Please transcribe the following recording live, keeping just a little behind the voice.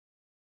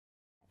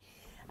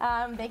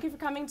Thank you for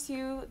coming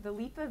to the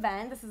L.E.A.P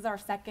event. This is our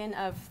second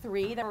of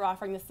 3 that we're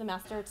offering this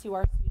semester to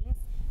our students,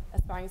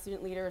 aspiring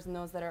student leaders, and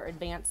those that are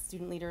advanced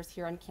student leaders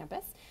here on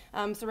campus.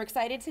 So we're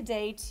excited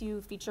today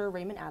to feature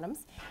Raymonn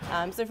Adams.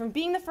 So from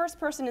being the first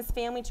person in his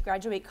family to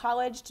graduate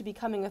college, to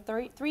becoming a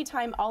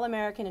 3-time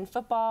All-American in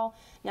football,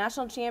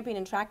 national champion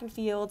in track and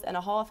field, and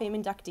a Hall of Fame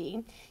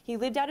inductee, he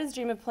lived out his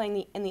dream of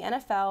playing in the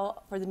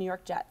NFL for the New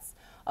York Jets.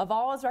 Of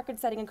all his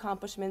record-setting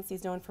accomplishments,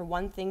 he's known for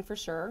one thing for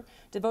sure,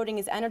 devoting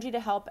his energy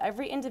to help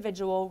every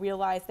individual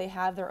realize they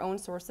have their own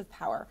source of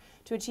power,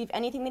 to achieve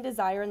anything they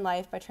desire in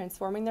life by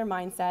transforming their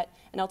mindset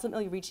and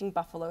ultimately reaching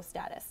Buffalo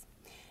status.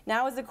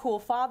 Now as a cool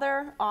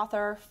father,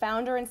 author,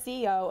 founder, and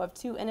CEO of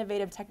 2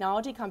 innovative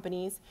technology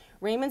companies,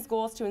 Raymond's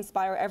goal is to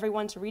inspire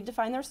everyone to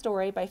redefine their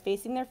story by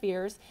facing their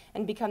fears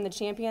and become the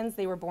champions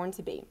they were born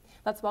to be.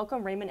 Let's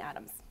welcome Raymonn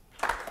Adams.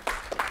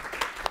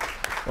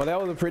 Well, that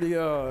was a pretty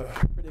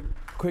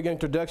quick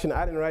introduction.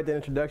 I didn't write that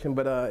introduction,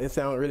 but it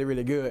sounded really,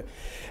 really good.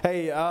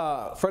 Hey,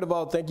 first of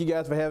all, thank you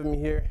guys for having me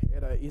here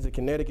at Eastern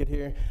Connecticut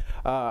here.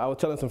 I was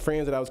telling some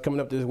friends that I was coming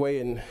up this way,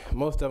 and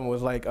most of them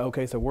was like,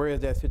 okay, so where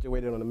is that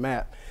situated on the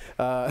map?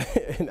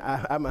 And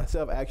I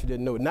myself actually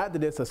didn't know. Not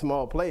that it's a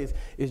small place,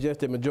 it's just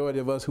the majority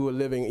of us who are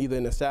living either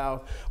in the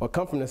South or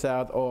come from the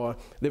South or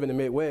live in the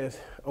Midwest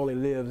only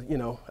live,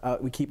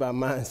 we keep our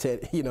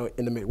mindset,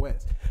 in the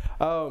Midwest.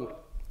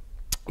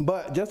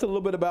 But just a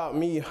little bit about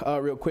me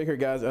real quick here,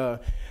 guys.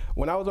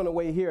 When I was on the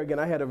way here, again,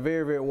 I had a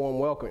very, very warm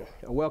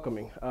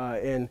welcoming.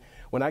 And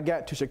when I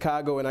got to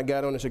Chicago and I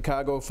got on the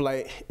Chicago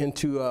flight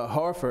into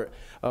Hartford,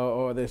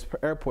 or this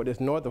airport that's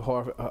north of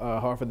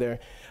Hartford there,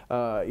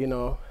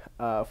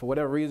 for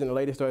whatever reason, the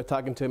lady started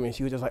talking to me and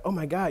she was just like, oh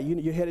my God,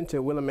 you're heading to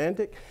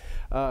Willimantic?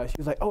 She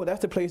was like, oh,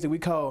 that's the place that we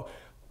call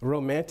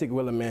romantic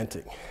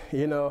Willimantic,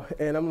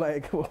 and I'm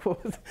like,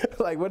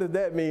 what does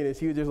that mean? And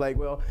she was just like,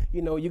 well,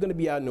 you're going to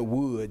be out in the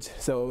woods,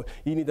 so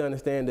you need to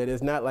understand that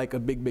it's not like a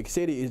big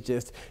city. It's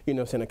just,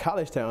 it's in a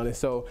college town. And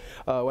so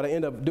what I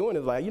ended up doing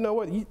is like,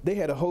 they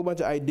had a whole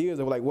bunch of ideas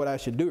of like what I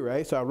should do,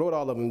 right? So I wrote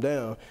all of them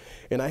down,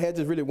 and I had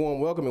this really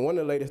warm welcome. And one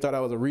of the ladies thought I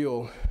was a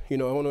real, I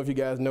don't know if you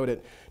guys know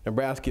that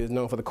Nebraska is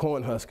known for the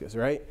Cornhuskers,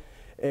 right?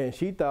 And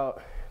she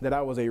thought that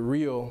I was a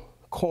real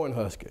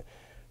Cornhusker,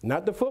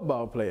 not the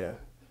football player,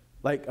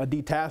 like a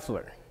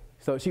detasseler.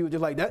 So she was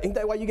just like, ain't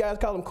that why you guys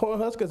call them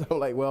Cornhuskers? I'm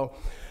like, well,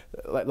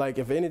 like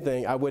if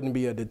anything, I wouldn't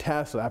be a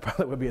detasseler. I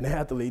probably would be an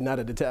athlete, not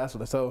a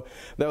detasseler. So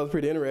that was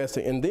pretty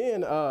interesting. And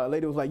then a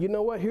lady was like, you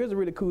know what? Here's the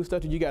really cool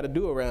stuff that you got to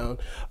do around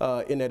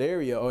in that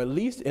area, or at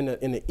least in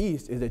the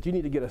East, is that you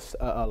need to get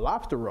a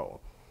lobster roll.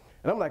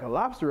 And I'm like, a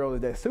lobster roll,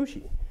 is that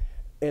sushi?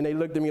 And they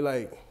looked at me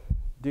like,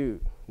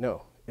 dude,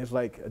 no. It's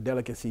like a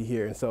delicacy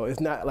here, and so it's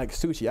not like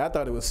sushi. I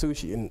thought it was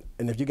sushi,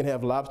 and if you can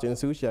have lobster and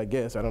sushi, I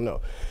guess, I don't know.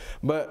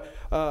 But,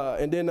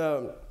 and then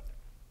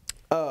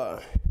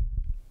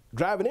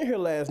driving in here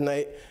last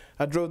night,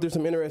 I drove through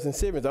some interesting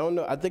segments. I don't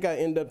know, I think I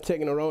ended up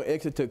taking the wrong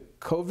exit to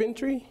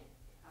Coventry.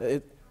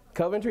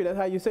 Coventry, that's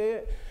how you say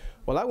it?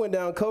 Well, I went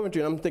down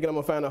Coventry, and I'm thinking I'm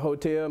gonna find a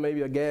hotel,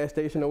 maybe a gas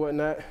station or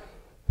whatnot.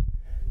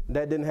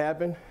 That didn't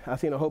happen. I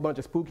seen a whole bunch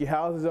of spooky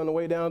houses on the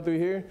way down through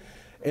here.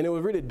 And it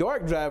was really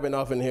dark driving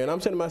off in here. And I'm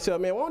saying to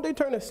myself, man, why don't they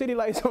turn the city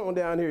lights on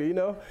down here,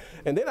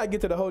 And then I get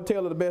to the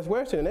hotel of the Best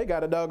Western, and they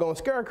got a doggone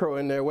scarecrow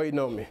in there waiting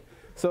on me.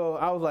 So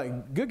I was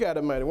like, good God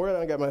Almighty, where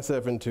did I got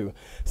myself into?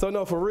 So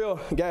no, for real,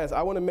 guys,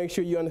 I want to make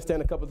sure you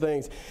understand a couple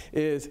things.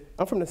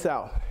 I'm from the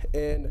South,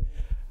 and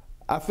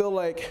I feel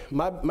like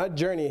my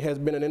journey has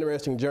been an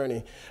interesting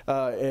journey,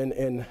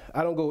 and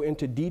I don't go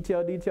into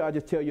detail. I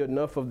just tell you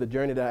enough of the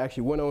journey that I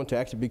actually went on to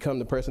actually become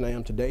the person I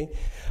am today.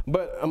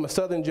 But I'm a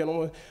Southern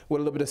gentleman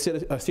with a little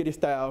bit of city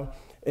style,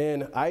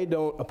 and I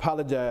don't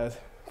apologize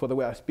for the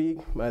way I speak,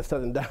 my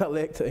Southern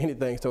dialect, or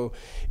anything. So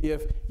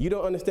if you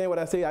don't understand what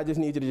I say, I just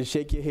need you to just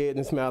shake your head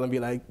and smile and be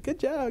like, good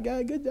job,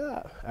 guy, good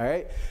job, all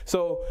right?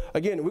 So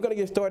again, we're gonna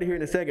get started here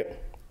in a second.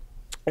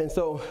 And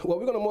so what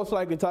we're going to most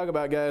likely talk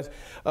about, guys,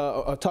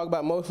 or talk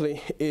about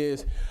mostly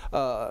is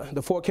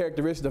the 4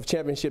 characteristics of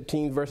championship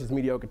teams versus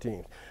mediocre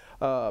teams.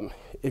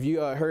 If you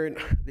heard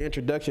the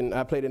introduction,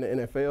 I played in the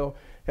NFL,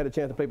 had a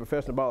chance to play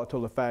professional ball a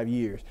total of 5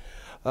 years,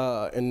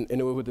 and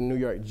it was with the New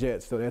York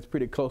Jets, so that's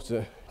pretty close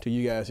to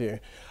you guys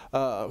here.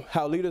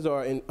 How leaders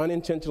are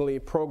unintentionally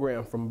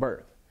programmed from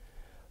birth,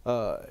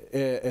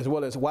 as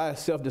well as why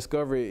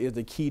self-discovery is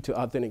the key to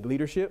authentic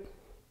leadership,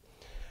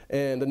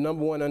 and the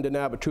 #1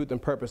 undeniable truth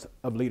and purpose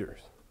of leaders.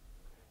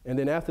 And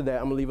then after that,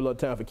 I'm gonna leave a little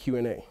time for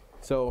Q&A.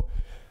 So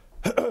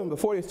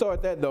before we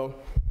start that though,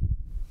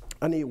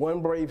 I need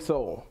one brave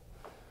soul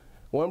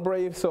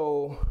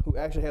who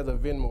actually has a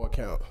Venmo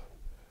account.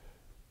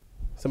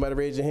 Somebody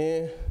raise your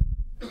hand.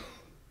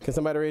 Can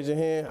somebody raise your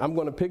hand? I'm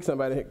gonna pick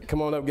somebody.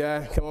 Come on up,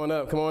 guy, come on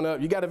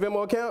up. You got a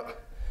Venmo account?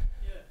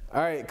 Yeah.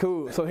 All right,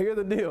 cool, so here's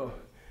the deal.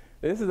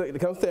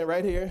 Come stand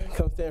right here,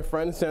 come stand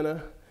front and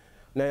center.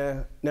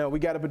 Now we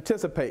got to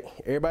participate.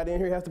 Everybody in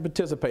here has to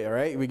participate, all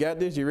right? We got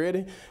this, you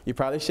ready? You're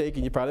probably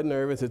shaking, you're probably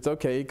nervous. It's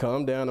okay,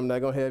 calm down. I'm not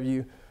going to have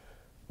you,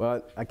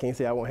 well, I can't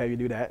say I won't have you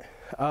do that.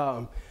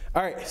 All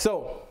right,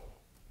 so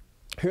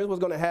here's what's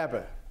going to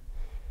happen.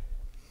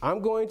 I'm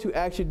going to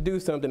actually do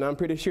something. I'm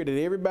pretty sure that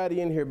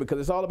everybody in here, because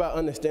it's all about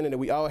understanding that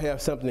we all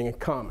have something in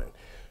common.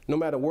 No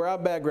matter where our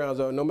backgrounds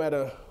are, no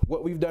matter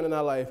what we've done in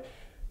our life,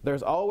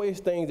 there's always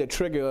things that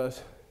trigger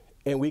us,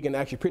 and we can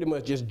actually pretty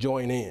much just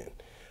join in.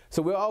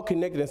 So we're all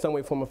connected in some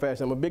way, form, or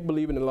fashion. I'm a big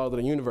believer in the laws of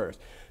the universe.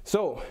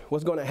 So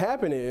what's going to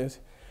happen is,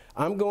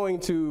 I'm going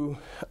to,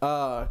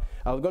 I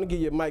was going to give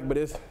you a mic, but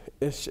it's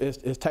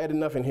tight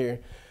enough in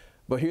here.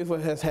 But here's what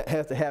has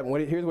to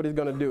happen. Here's what it's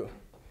going to do.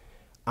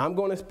 I'm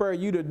going to spur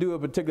you to do a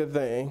particular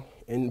thing,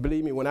 and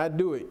believe me, when I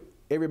do it,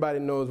 everybody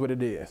knows what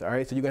it is, all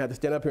right? So you're going to have to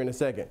stand up here in a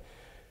second.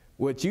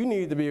 What you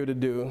need to be able to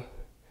do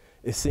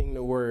is sing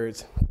the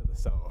words to the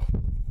song.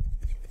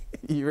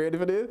 You ready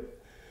for this?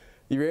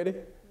 You ready?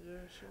 Yeah,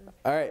 sure.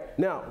 All right,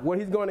 now, what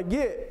he's going to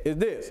get is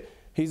this.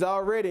 He's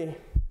already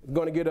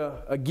going to get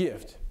a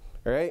gift,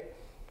 all right?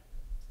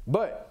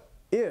 But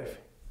if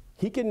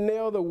he can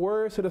nail the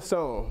words to the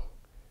song,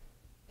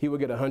 he will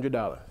get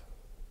 $100.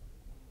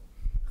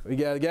 We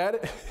got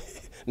it?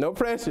 No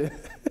pressure.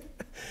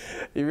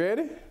 You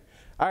ready?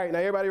 All right, now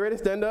everybody ready?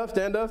 Stand up,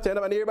 stand up, stand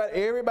up. I need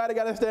everybody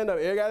got to stand up.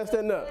 Everybody got to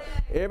stand up.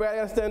 Everybody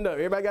got to stand up.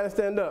 Everybody got to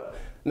stand up.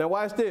 Now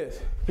watch this.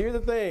 Here's the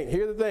thing.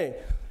 Here's the thing.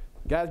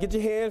 Guys, get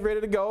your hands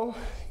ready to go.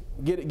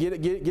 Get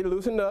it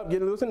loosened up.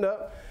 Get it loosened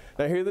up.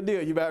 Now here's the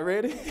deal. You about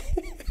ready?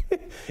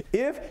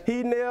 If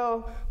he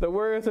nailed the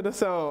words of the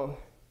song,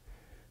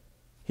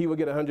 he will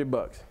get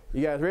 $100.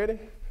 You guys ready?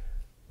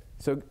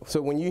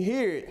 So when you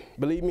hear it,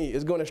 believe me,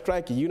 it's going to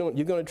strike you.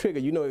 You're going to trigger.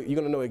 You're going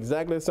to know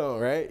exactly the song,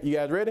 right? You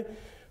guys ready?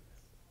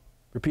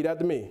 Repeat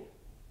after me.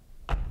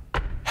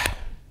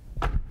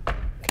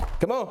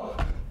 Come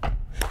on.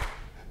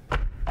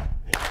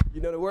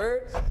 You know the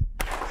words?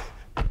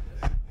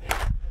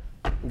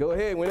 Go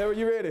ahead whenever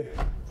you're ready.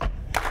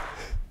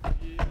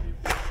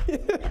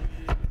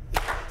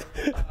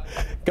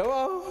 Come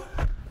on.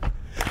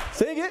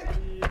 Sing it.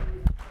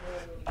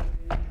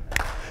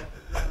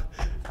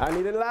 I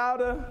need it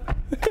louder.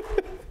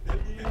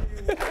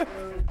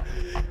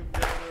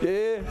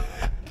 Yeah.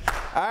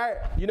 All right.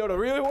 You know the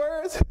real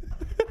words?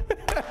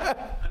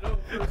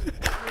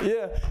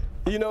 Yeah.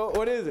 You know,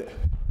 what is it?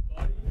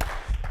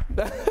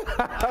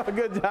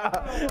 Good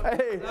job.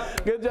 Hey,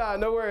 good job.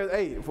 No worries.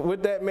 Hey,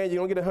 with that, man, you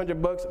don't get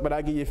 $100, but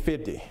I give you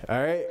 50.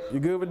 All right? You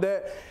good with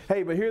that?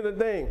 Hey, but here's the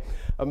thing.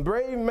 A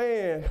brave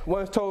man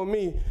once told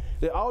me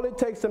that all it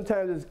takes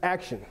sometimes is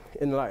action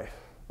in life.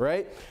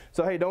 Right?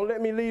 So, hey, don't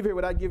let me leave here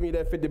without giving you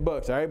that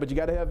 $50, all right? But you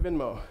got to have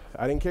Venmo.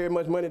 I didn't carry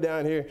much money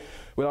down here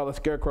with all the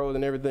scarecrows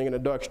and everything in the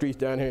dark streets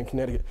down here in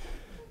Connecticut.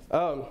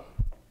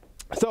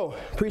 So,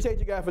 appreciate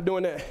you guys for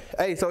doing that.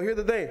 Hey, so here's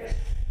the thing.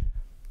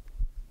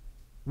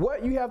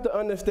 What you have to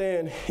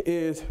understand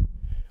is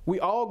we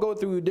all go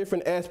through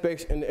different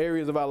aspects and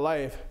areas of our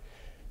life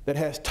that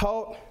has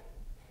taught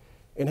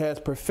and has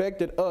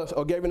perfected us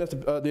or given us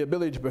the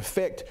ability to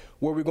perfect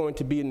where we're going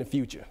to be in the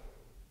future.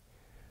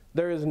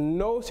 There is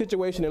no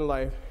situation in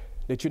life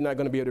that you're not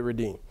going to be able to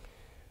redeem.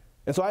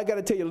 And so I got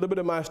to tell you a little bit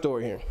of my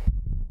story here.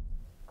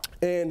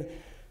 And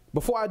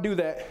before I do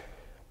that,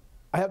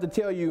 I have to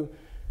tell you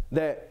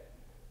that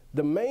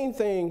the main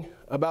thing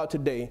about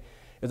today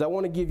is I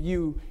want to give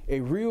you a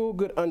real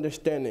good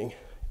understanding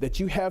that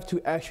you have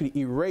to actually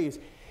erase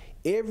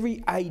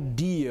every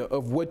idea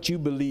of what you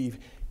believe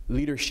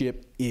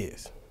leadership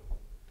is.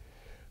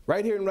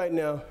 Right here and right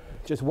now,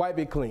 just wipe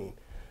it clean.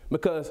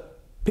 Because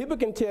people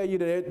can tell you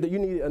that you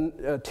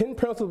need 10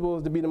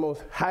 principles to be the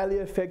most highly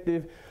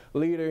effective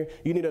leader.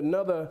 You need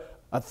another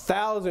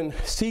 1,000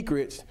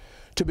 secrets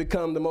to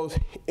become the most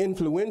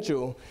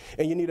influential.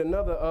 And you need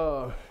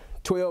another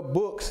 12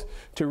 books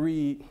to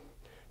read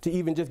to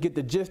even just get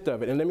the gist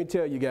of it. And let me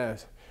tell you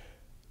guys,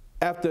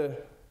 after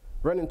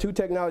running 2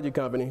 technology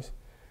companies,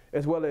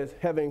 as well as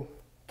having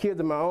kids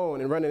of my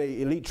own and running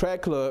an elite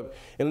track club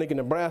in Lincoln,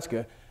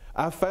 Nebraska,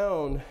 I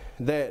found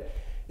that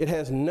it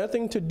has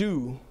nothing to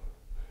do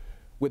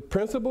with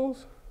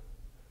principles,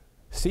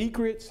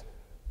 secrets,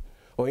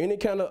 or any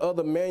kind of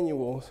other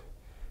manuals.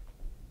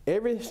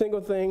 Every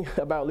single thing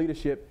about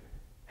leadership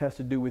has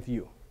to do with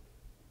you.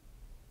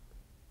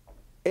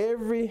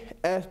 Every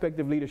aspect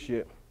of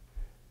leadership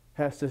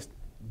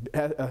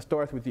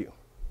starts with you,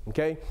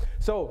 okay?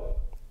 So,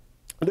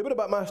 a little bit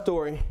about my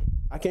story.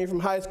 I came from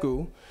high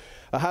school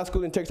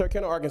in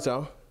Texarkana,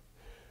 Arkansas,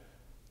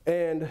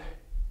 and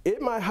in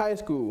my high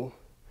school,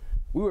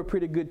 we were a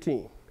pretty good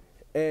team.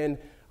 And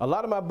a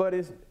lot of my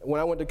buddies,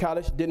 when I went to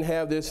college, didn't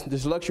have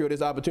this luxury or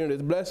this opportunity,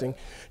 this blessing,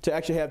 to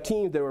actually have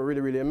teams that were really,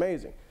 really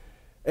amazing.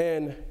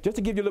 And just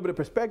to give you a little bit of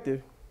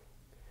perspective,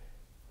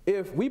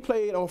 if we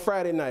played on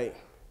Friday night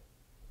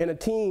and a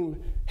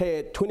team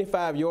had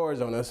 25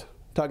 yards on us,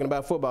 talking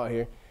about football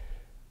here,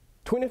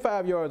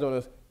 25 yards on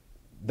us,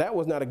 that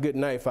was not a good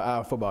night for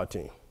our football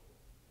team.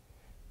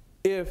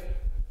 If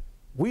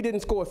we didn't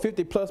score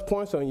 50-plus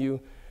points on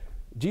you,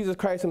 Jesus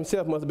Christ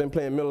himself must have been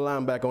playing middle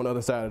linebacker on the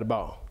other side of the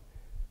ball.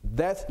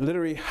 That's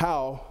literally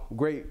how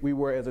great we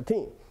were as a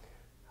team.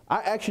 I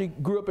actually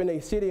grew up in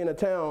a city and a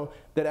town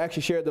that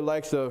actually shared the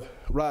likes of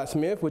Rod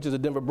Smith, which is a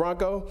Denver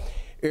Bronco,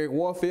 Eric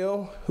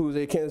Warfield, who's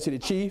a Kansas City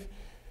Chief,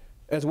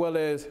 as well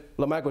as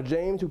LaMichael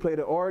James, who played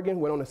at Oregon,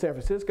 went on to San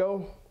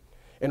Francisco.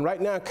 And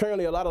right now,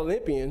 currently, a lot of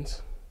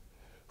Olympians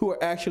who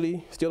are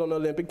actually still on the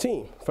Olympic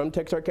team from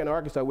Texarkana,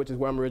 Arkansas, which is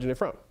where I'm originally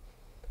from.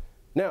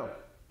 Now,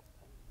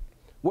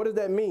 what does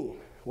that mean?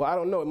 Well, I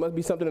don't know. It must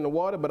be something in the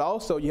water, but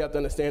also you have to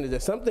understand is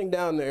that something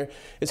down there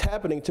is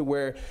happening to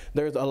where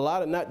there's a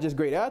lot of not just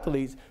great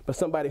athletes, but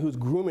somebody who's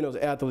grooming those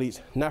athletes,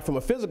 not from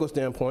a physical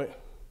standpoint,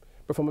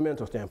 but from a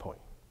mental standpoint.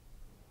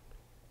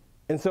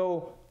 And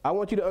so I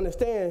want you to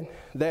understand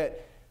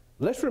that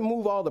let's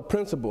remove all the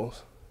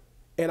principles,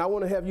 and I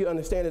want to have you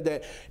understand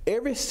that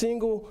every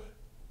single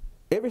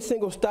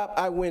stop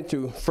I went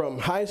through, from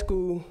high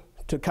school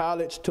to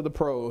college to the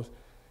pros,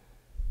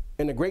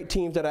 and the great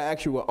teams that I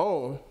actually were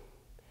on,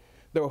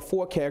 there were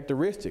 4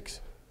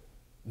 characteristics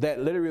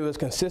that literally was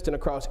consistent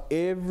across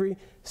every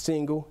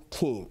single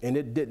team, and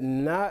it did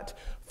not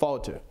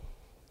falter.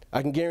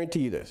 I can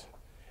guarantee you this.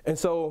 And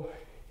so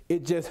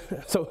it just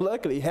so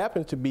luckily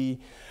happens to be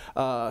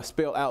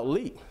spelled out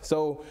L.E.A.P.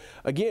 So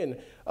again,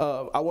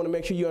 I want to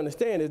make sure you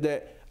understand is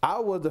that I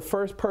was the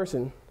first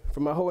person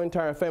from my whole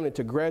entire family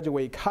to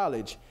graduate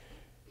college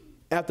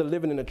after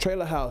living in a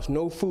trailer house,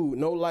 no food,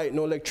 no light,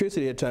 no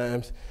electricity at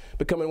times,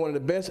 becoming one of the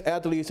best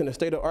athletes in the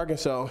state of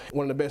Arkansas,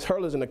 one of the best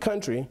hurlers in the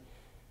country,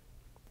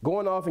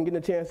 going off and getting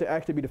a chance to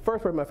actually be the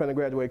first person in my family to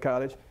graduate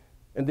college,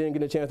 and then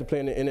getting a chance to play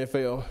in the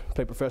NFL,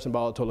 play professional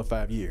ball a total of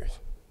 5 years.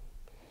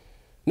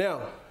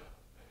 Now,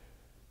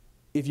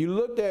 if you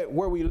looked at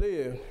where we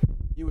lived,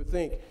 you would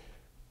think,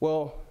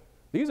 well,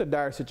 these are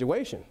dire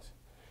situations.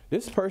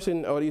 This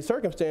person or these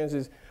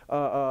circumstances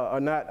are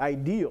not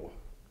ideal.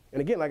 And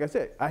again, like I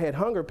said, I had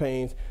hunger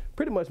pains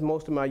pretty much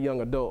most of my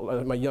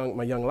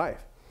young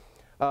life.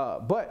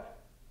 But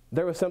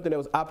there was something that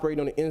was operating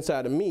on the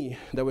inside of me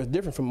that was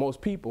different from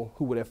most people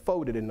who would have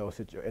folded in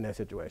that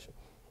situation.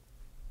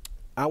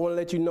 I want to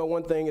let you know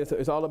one thing,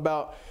 it's all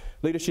about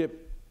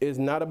leadership is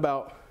not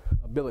about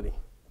ability.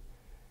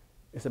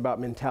 It's about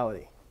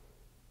mentality.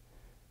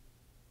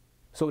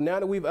 So now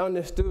that we've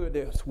understood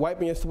that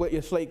wiping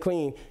your slate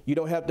clean, you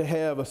don't have to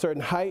have a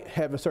certain height,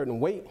 have a certain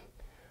weight.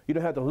 You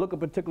don't have to look a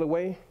particular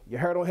way. Your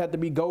hair don't have to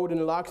be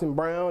golden locks and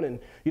brown, and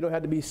you don't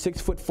have to be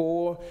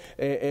 6'4"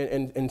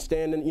 and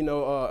standing, in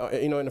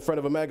the front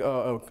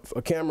of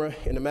a camera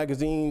in the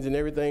magazines and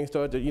everything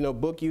start to,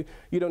 book you.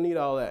 You don't need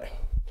all that.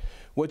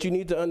 What you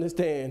need to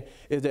understand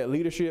is that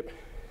leadership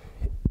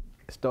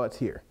starts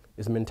here.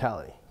 It's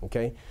mentality.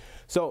 Okay.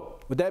 So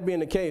with that being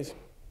the case,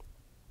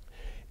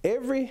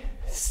 every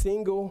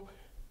single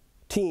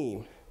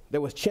team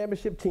that was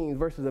championship teams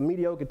versus a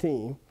mediocre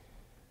team,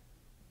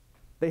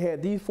 they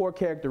had these 4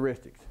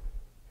 characteristics.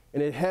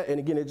 And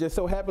again, it just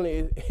so happened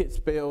it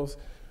spells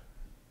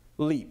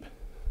L.E.A.P.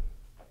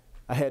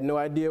 I had no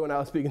idea when I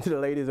was speaking to the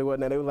ladies or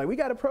whatnot. They were like, we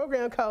got a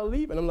program called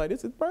L.E.A.P. And I'm like,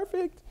 this is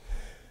perfect.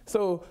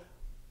 So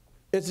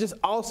it's just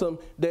awesome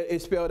that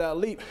it's spelled out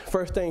L.E.A.P.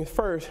 First things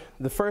first,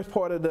 the first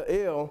part of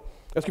the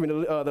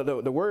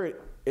the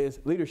word is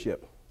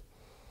leadership.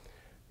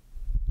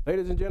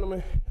 Ladies and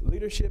gentlemen,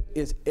 leadership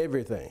is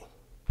everything.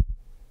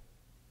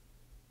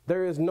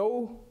 There is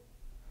no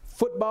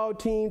football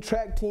team,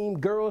 track team,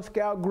 Girl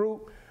Scout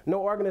group,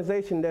 no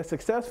organization that's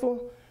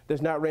successful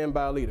that's not ran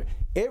by a leader.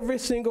 Every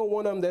single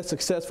one of them that's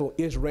successful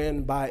is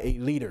ran by a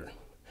leader.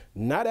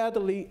 Not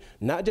athlete,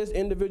 not just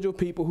individual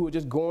people who are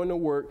just going to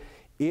work.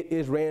 It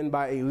is ran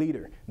by a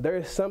leader. There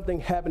is something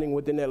happening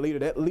within that leader.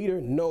 That leader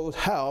knows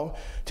how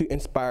to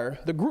inspire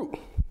the group.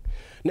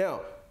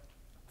 Now,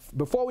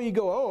 before we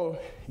go on,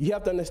 you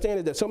have to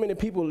understand that so many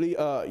people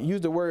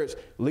use the words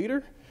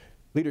leader,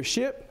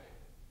 leadership,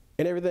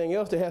 and everything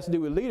else that has to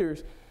do with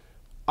leaders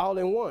all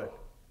in one. And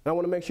I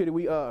want to make sure that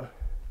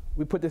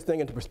we put this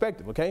thing into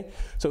perspective, okay?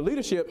 So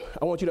leadership,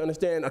 I want you to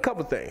understand a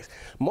couple things.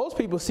 Most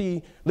people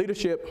see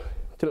leadership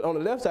on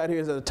the left side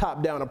here as a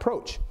top-down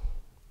approach.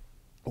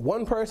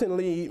 One person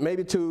lead,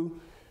 maybe 2,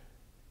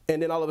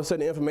 and then all of a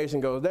sudden information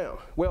goes down.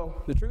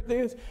 Well, the truth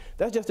is,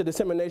 that's just a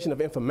dissemination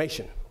of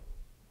information.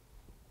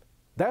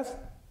 That's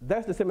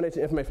dissemination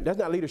of information. That's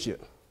not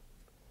leadership.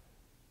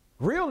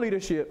 Real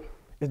leadership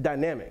is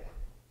dynamic.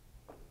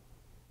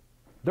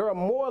 There are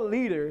more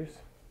leaders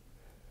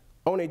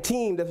on a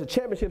team that's a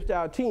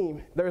championship-style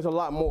team. There's a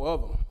lot more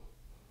of them.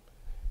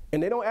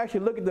 And they don't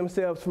actually look at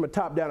themselves from a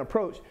top-down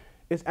approach.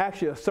 It's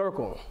actually a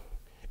circle.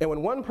 And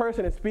when one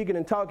person is speaking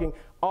and talking,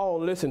 all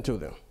listen to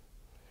them.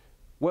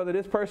 Whether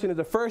this person is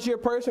a first-year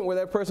person,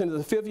 whether that person is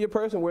a fifth-year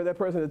person, whether that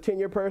person is a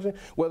 10-year person,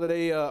 whether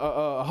they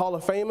are a Hall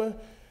of Famer,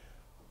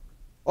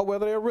 or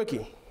whether they're a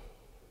rookie.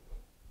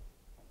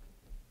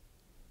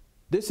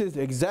 This is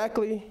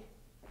exactly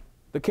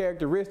the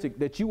characteristic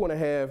that you want to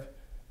have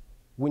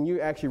when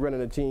you're actually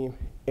running a team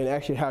and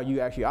actually how you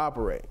actually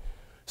operate.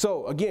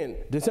 So again,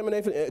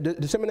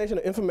 dissemination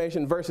of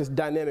information versus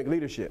dynamic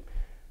leadership.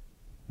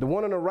 The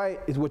one on the right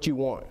is what you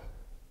want.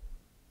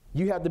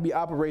 You have to be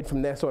operating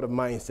from that sort of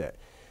mindset.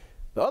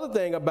 The other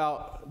thing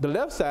about the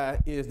left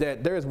side is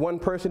that there is one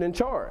person in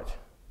charge.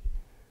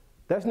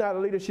 That's not a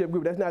leadership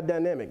group. That's not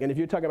dynamic. And if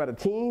you're talking about a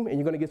team and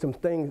you're going to get some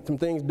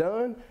things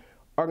done,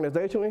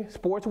 organizationally,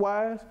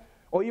 sports-wise,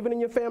 or even in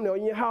your family or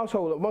in your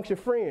household, amongst your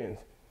friends.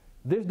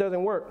 This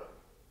doesn't work.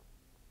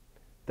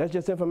 That's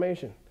just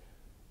information.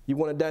 You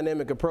want a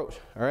dynamic approach,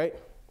 all right?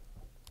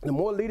 The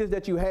more leaders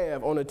that you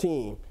have on a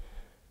team,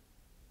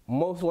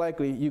 most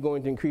likely you're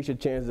going to increase your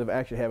chances of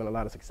actually having a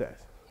lot of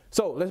success.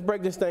 So let's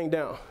break this thing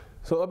down.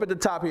 So up at the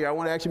top here, I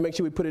want to actually make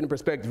sure we put it in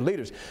perspective.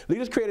 Leaders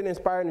create an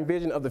inspiring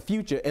vision of the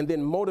future and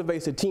then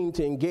motivates a team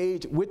to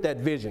engage with that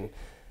vision.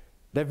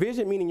 That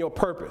vision meaning your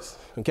purpose,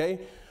 okay?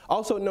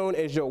 Also known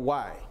as your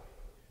why,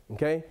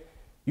 okay?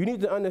 You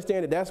need to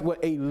understand that that's what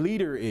a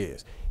leader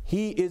is.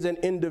 He is an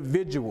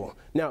individual.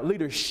 Now,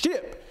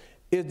 leadership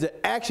is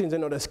the actions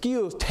and or the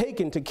skills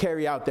taken to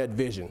carry out that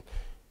vision,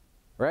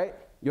 right?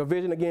 Your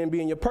vision, again,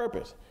 being your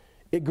purpose.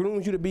 It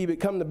grooms you to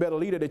become the better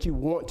leader that you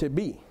want to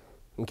be,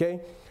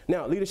 okay?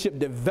 Now, leadership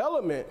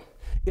development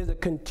is a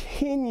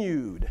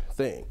continued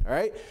thing, all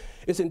right?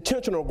 It's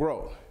intentional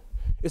growth.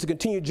 It's a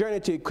continued journey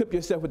to equip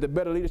yourself with the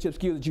better leadership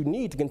skills that you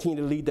need to continue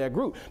to lead that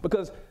group.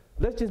 Because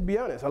let's just be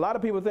honest, a lot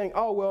of people think,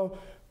 oh, well,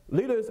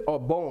 leaders are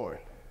born.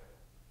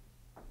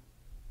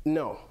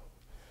 No.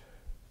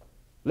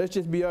 Let's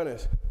just be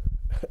honest.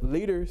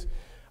 Leaders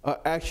are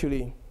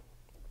actually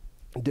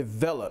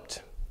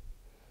developed.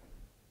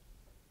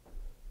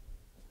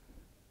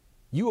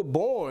 You were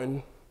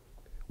born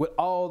with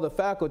all the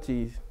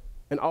faculties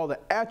and all the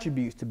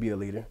attributes to be a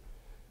leader,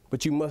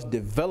 but you must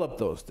develop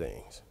those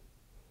things.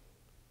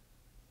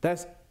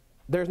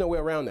 There's no way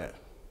around that.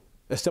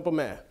 That's simple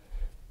math.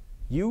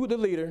 You, the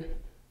leader,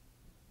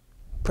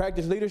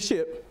 practice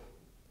leadership,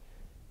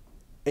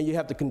 and you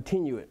have to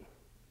continue it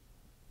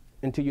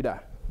until you die.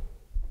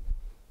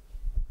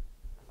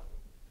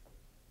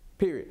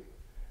 Period.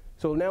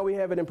 So now we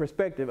have it in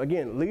perspective.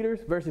 Again, leaders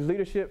versus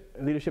leadership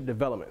and leadership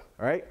development,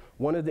 all right?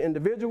 One is the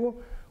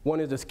individual, one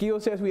is the skill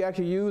sets we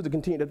actually use to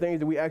continue the things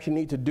that we actually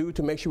need to do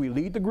to make sure we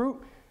lead the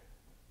group,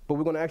 but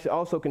we're going to actually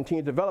also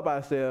continue to develop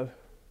ourselves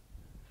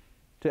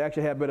to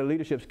actually have better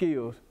leadership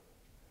skills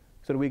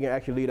so that we can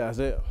actually lead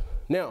ourselves.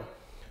 Now,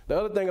 the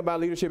other thing about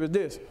leadership is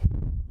this.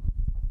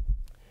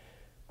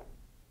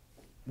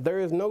 There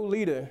is no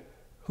leader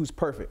who's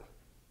perfect.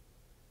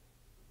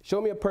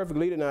 Show me a perfect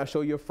leader and I'll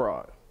show you a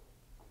fraud.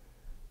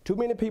 Too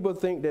many people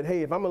think that,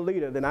 hey, if I'm a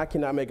leader, then I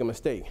cannot make a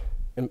mistake.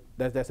 And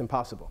that's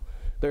impossible.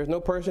 There's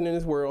no person in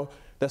this world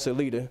that's a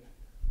leader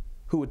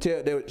who would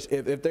tell that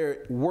if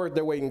they're worth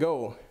their weight in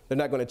gold, they're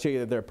not going to tell you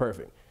that they're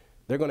perfect.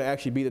 They're going to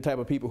actually be the type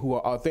of people who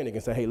are authentic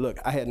and say, hey, look,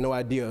 I had no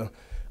idea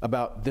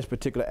about this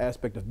particular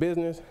aspect of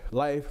business,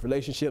 life,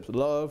 relationships,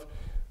 love,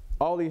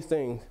 all these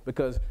things,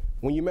 because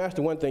when you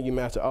master one thing, you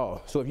master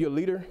all. So if you're a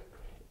leader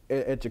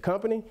at your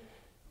company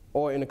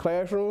or in the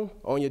classroom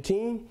or on your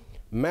team,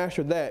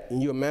 master that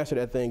and you'll master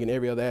that thing in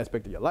every other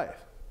aspect of your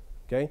life,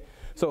 okay?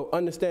 So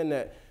understand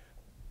that.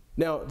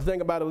 Now, the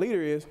thing about a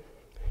leader is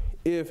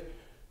if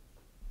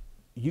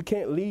you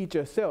can't lead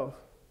yourself,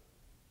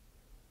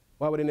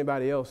 why would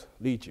anybody else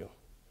lead you?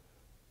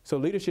 So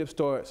leadership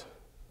starts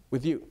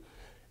with you.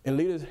 And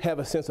leaders have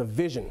a sense of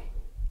vision.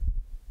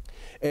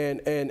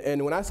 And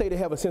when I say they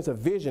have a sense of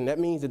vision, that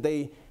means that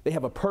they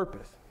have a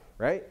purpose,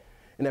 right?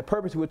 And that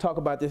purpose, we'll talk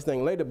about this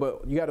thing later,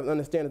 but you got to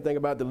understand the thing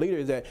about the leader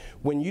is that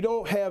when you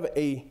don't have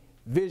a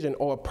vision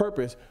or a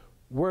purpose,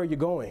 where are you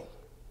going?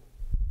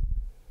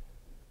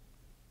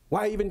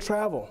 Why even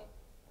travel?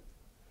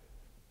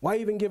 Why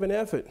even give an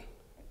effort?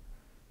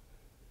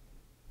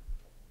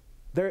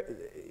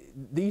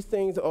 These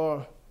things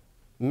are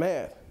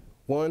math.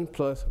 1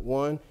 +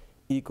 1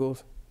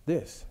 =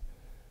 this.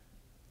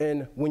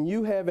 And when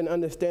you have an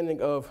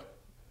understanding of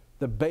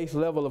the base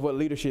level of what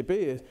leadership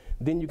is,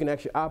 then you can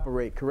actually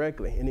operate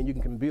correctly, and then you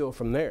can build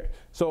from there.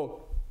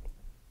 So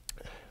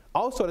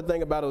also the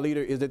thing about a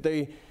leader is that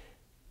they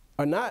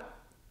are not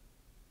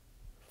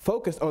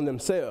focused on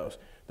themselves.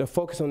 They're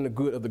focused on the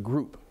good of the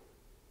group,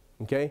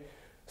 okay?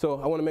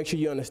 So I want to make sure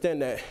you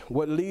understand that.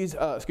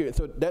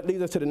 So that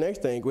leads us to the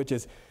next thing, which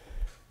is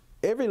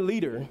every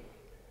leader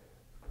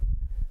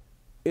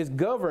is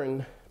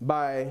governed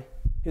by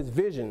his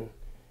vision,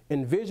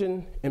 and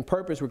vision and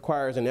purpose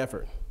requires an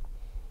effort.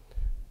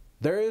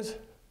 There is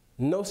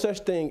no such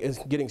thing as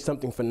getting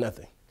something for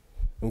nothing,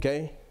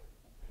 okay?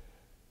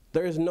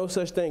 There is no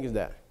such thing as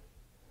that.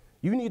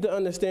 You need to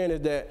understand is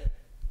that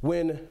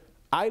when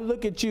I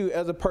look at you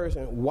as a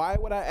person, why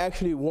would I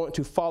actually want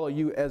to follow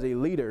you as a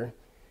leader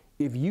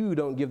if you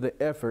don't give the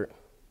effort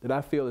that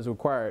I feel is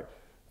required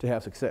to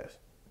have success?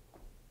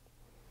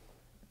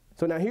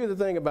 So now here's the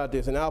thing about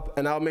this, and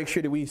I'll make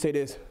sure that we say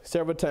this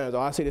several times,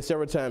 or I'll say this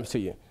several times to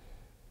you.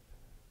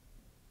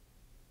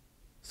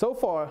 So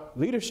far,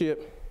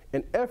 leadership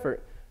and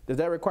effort, does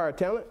that require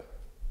talent?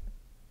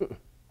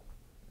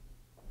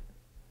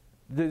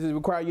 Does it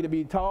require you to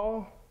be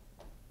tall,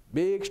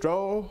 big,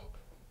 strong,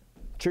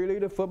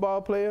 cheerleader,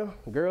 football player,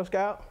 Girl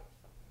Scout?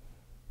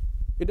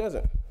 It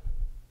doesn't.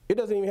 It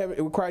doesn't even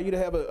require you to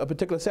have a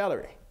particular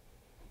salary.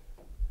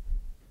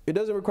 It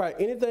doesn't require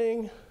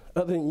anything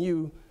other than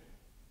you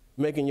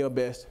making your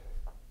best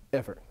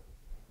effort.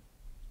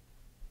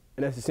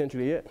 And that's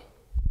essentially it.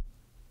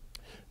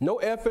 No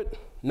effort,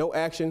 no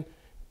action.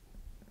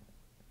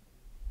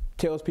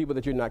 tells people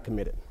that you're not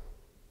committed.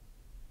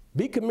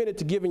 Be committed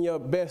to giving your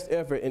best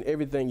effort in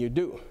everything you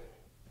do.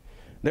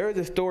 There is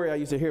a story I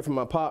used to hear from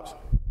my pops.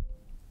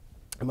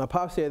 And my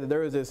pops said that there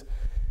was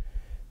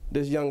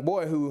this young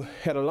boy who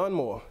had a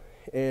lawnmower.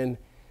 And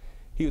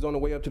he was on the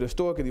way up to the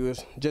store because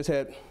he just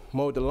had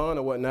mowed the lawn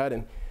or whatnot.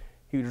 And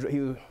he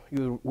was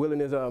wheeling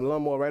his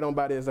lawnmower right on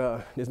by this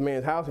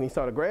man's house, and he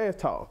saw the grass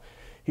tall.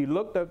 He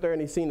looked up there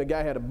and he seen the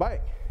guy had a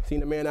bike, seen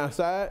the man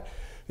outside.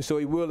 And so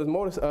he wheeled his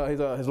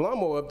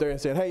lawnmower up there and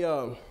said, hey,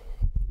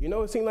 you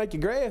know, it seemed like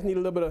your grass need a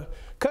little bit of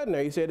cutting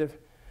there. He said, if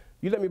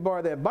you let me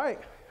borrow that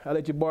bike, I'll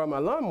let you borrow my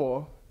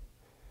lawnmower,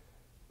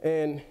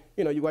 and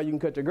you know, while you can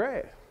cut your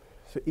grass.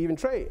 So even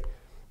trade.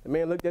 The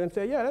man looked at him and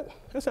said, yeah,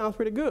 that sounds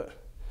pretty good.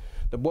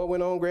 The boy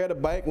went on, grabbed a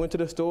bike, went to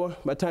the store.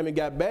 By the time he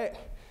got back,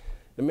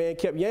 the man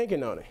kept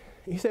yanking on it.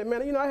 He said,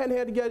 man, you know, I hadn't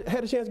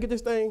had a chance to get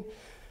this thing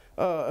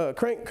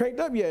cranked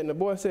up yet. And the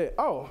boy said,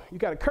 oh, you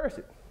got to curse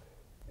it.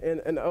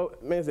 And the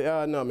old man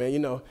said, no, man, you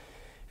know,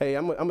 hey,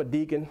 I'm a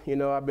deacon. You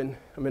know, I've been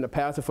a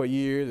pastor for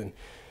years, and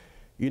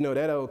you know,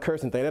 that old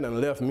cursing thing, that done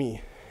left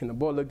me. And the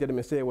boy looked at him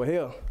and said, well,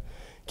 hell,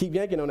 keep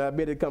yanking on that, I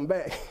bet it'll come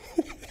back.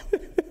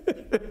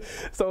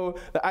 So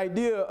the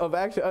idea of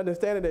actually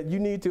understanding that you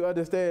need to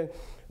understand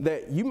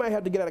that you might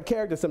have to get out of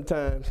character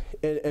sometimes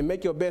and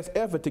make your best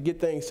effort to get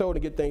things sold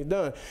and get things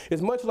done.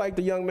 It's much like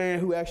the young man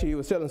who actually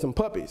was selling some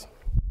puppies.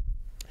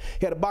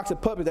 He had a box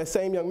of puppies. That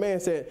same young man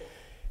said,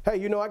 hey,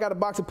 you know, I got a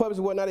box of puppies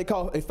and whatnot. They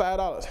cost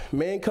 $5.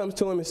 Man comes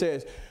to him and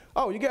says,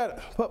 oh, you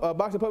got a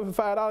box of puppies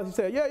for $5? He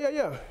said,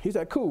 yeah. He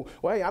said, cool.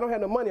 Well, hey, I don't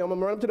have no money. I'm going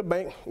to run up to the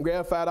bank,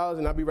 grab $5,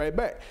 and I'll be right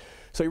back.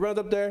 So he runs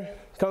up there,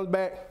 comes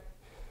back,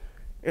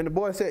 and the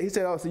boy said,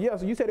 oh, so yeah,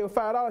 so you said they were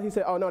 $5? He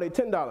said, oh, no, they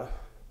 $10.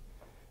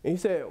 And he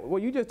said,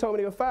 well, you just told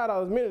me they were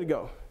 $5 a minute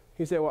ago.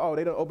 He said, well, oh,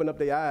 they don't open up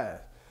their eyes.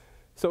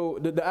 So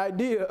the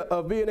idea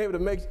of being able to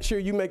make sure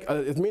you make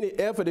as many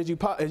effort as you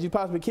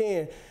possibly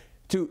can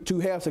to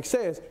have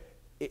success,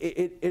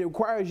 it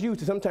requires you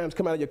to sometimes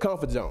come out of your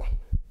comfort zone.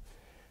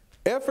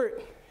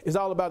 Effort is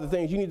all about the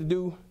things you need to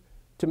do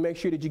to make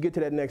sure that you get to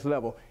that next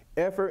level.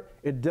 Effort,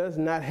 it does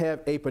not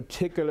have a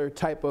particular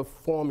type of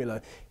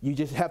formula. You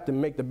just have to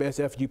make the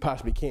best effort you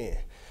possibly can,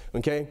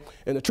 okay?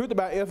 And the truth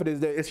about effort is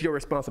that it's your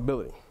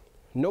responsibility.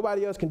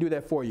 Nobody else can do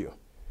that for you.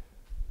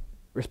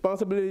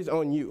 Responsibility is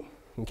on you,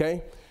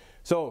 okay?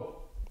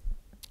 So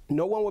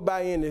no one will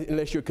buy in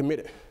unless you're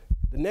committed.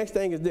 The next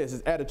thing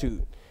is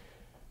attitude.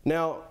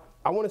 Now,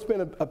 I want to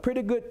spend a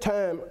pretty good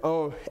time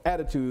on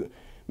attitude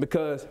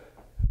because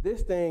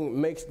this thing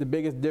makes the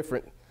biggest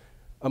difference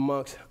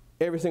amongst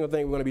every single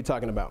thing we're going to be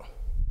talking about.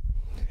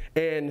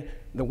 And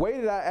the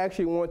way that I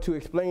actually want to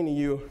explain to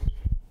you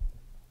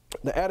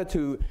the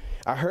attitude,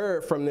 I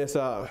heard from this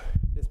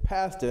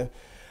pastor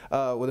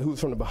who's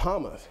from the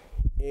Bahamas.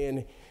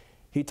 And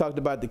he talked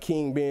about the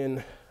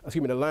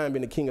lion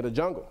being the king of the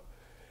jungle.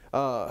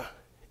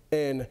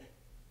 And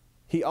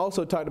he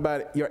also talked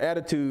about your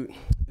attitude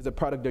is a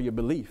product of your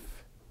belief.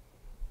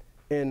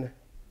 And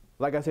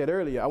like I said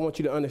earlier, I want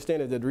you to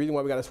understand that the reason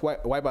why we got to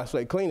wipe our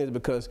slate clean is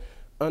because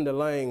the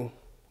underlying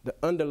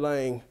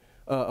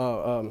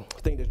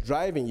thing that's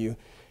driving you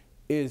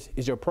is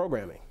your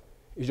programming,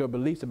 is your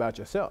beliefs about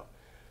yourself.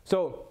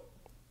 So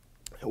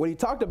what he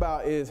talked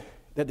about is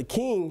that the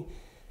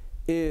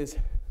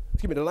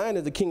lion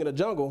is the king of the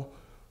jungle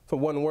for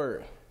one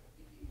word,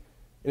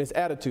 and it's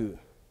attitude.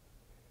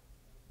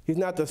 He's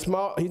not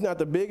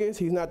the biggest,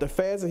 he's not the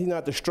fastest, he's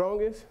not the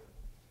strongest.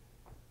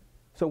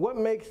 So what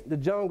makes the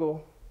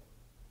jungle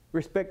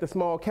respect the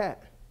small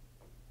cat?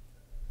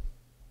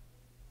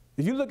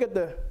 If you look at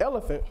the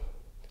elephant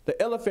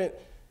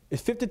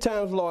is 50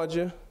 times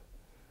larger,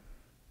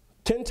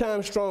 10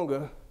 times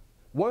stronger.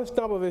 One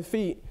stomp of his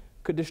feet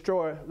could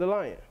destroy the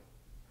lion.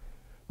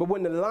 But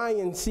when the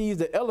lion sees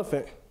the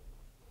elephant,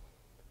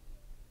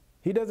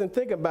 he doesn't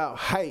think about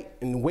height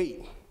and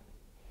weight.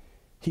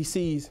 He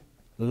sees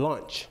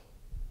lunch.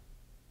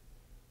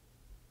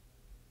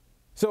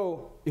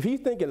 So if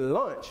he's thinking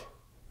lunch,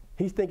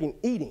 he's thinking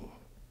eating.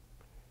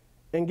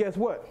 And guess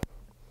what?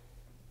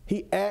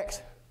 He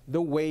acts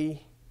the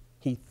way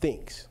he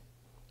thinks.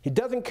 He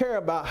doesn't care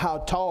about how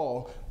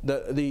tall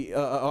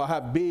or how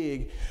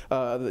big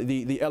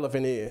the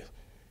elephant is.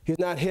 He's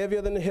not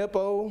heavier than the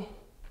hippo,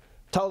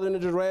 taller than the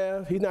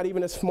giraffe. He's not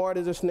even as smart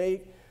as a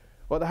snake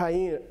or the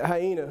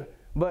hyena.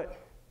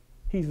 But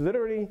he's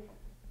literally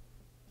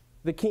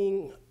the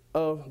king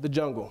of the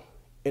jungle.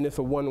 And it's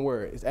for one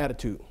word, it's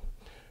attitude.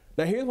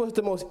 Now here's what's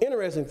the most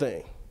interesting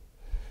thing,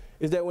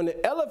 is that when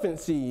the elephant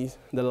sees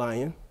the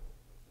lion,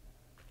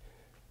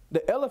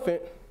 the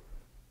elephant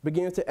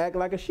begins to act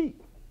like a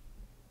sheep.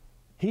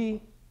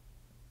 He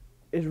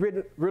is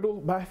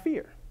riddled by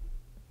fear.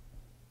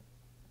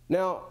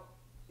 Now,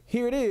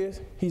 here it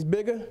is. He's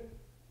bigger,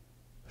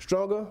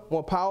 stronger,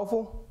 more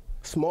powerful,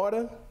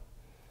 smarter.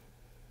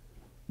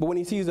 But when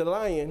he sees the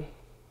lion,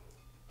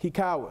 he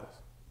cowers.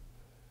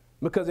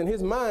 Because in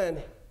his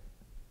mind,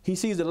 he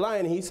sees the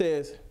lion and he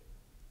says,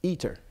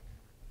 eat her.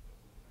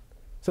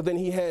 So then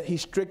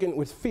he's stricken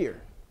with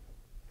fear.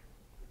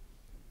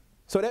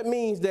 So that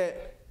means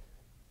that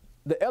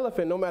the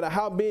elephant, no matter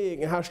how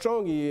big and how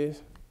strong he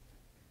is,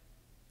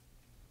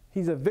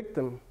 he's a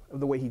victim of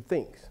the way he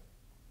thinks.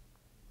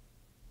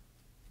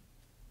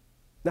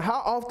 Now,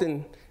 how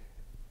often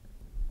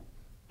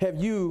have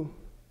you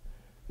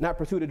not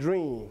pursued a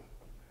dream,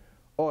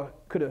 or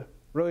could have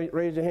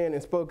raised your hand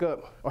and spoke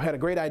up, or had a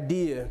great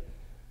idea,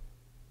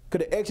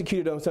 could have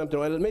executed on something,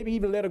 or maybe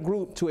even led a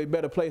group to a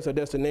better place or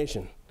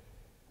destination,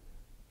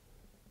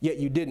 yet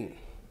you didn't?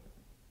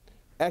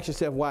 Ask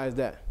yourself, why is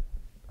that?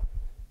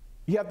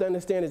 You have to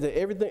understand is that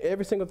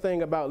every single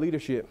thing about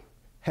leadership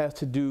has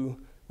to do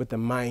with the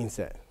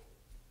mindset.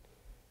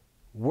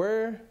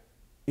 Where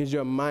is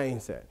your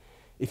mindset?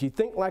 If you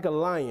think like a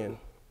lion,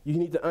 you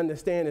need to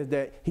understand is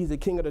that he's the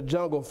king of the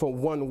jungle for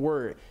one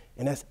word,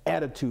 and that's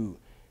attitude.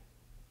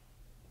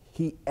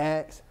 He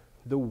acts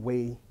the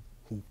way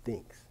he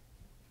thinks.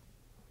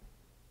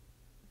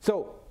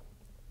 So,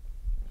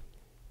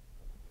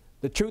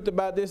 the truth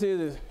about this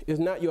is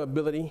not your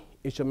ability,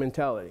 it's your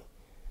mentality.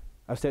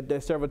 I've said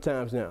that several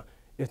times now.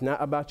 It's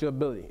not about your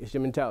ability, it's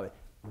your mentality.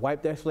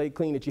 Wipe that slate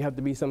clean that you have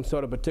to be some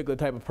sort of particular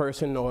type of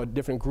person or a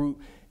different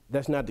group.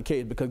 That's not the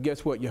case, because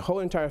guess what? Your whole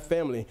entire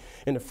family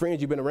and the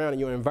friends you've been around in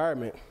your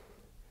environment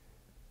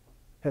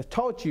has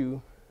taught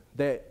you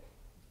that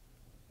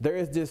there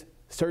is this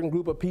certain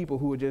group of people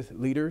who are just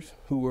leaders,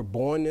 who were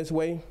born this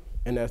way,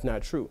 and that's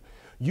not true.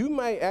 You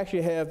might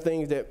actually have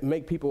things that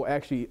make people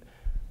actually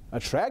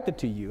attracted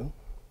to you,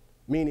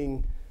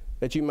 meaning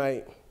that you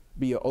might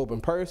be an open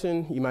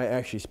person, you might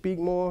actually speak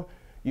more,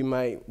 you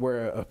might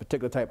wear a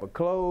particular type of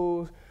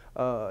clothes,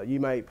 you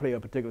might play a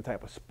particular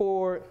type of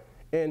sport,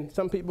 and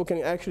some people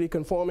can actually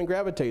conform and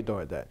gravitate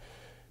toward that.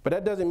 But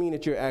that doesn't mean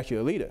that you're actually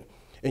a leader.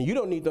 And you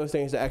don't need those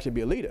things to actually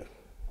be a leader.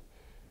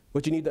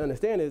 What you need to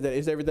understand is that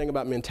it's everything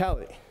about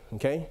mentality,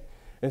 okay?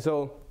 And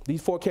so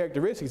these 4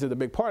 characteristics are a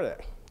big part of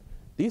that.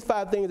 These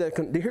 5 things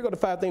here go the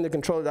 5 things that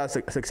control our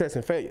success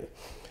and failure.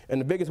 And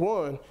the biggest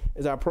one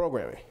is our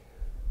programming.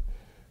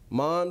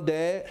 Mom,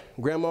 dad,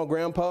 grandma,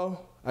 grandpa,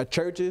 our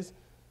churches,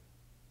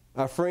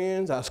 our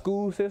friends, our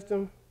school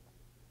system.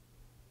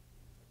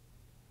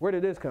 Where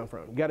did this come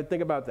from? You got to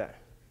think about that.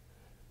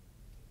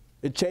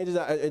 It changes,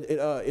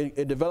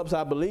 it develops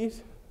our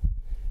beliefs,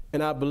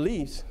 and our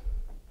beliefs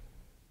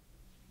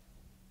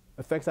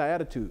affects our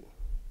attitude.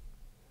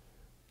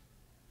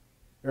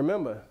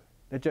 Remember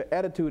that your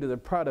attitude is a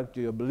product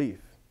of your belief,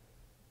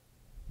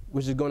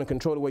 which is going to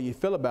control the way you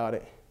feel about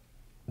it,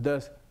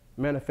 thus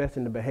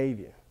manifesting the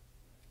behavior.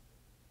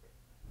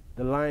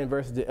 The lion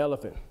versus the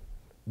elephant.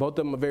 Both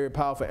of them are very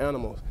powerful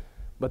animals,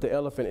 but the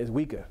elephant is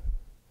weaker.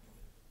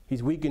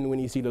 He's weakened when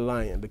you see the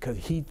lion because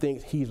he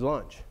thinks he's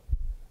lunch.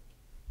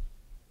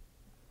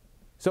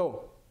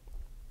 So,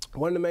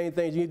 one of the main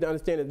things you need to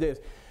understand is this,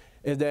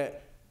 is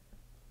that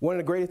one of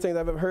the greatest things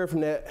I've ever heard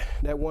from that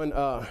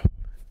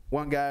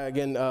one guy,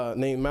 again,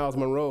 named Miles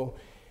Monroe,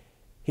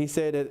 he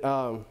said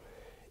that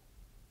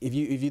if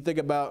you think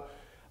about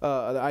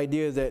the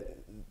idea is that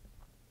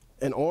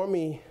an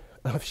army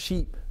of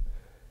sheep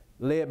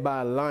led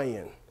by a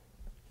lion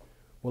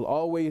will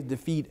always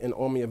defeat an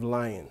army of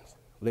lions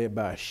led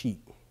by a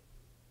sheep.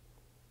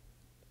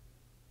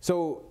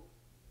 So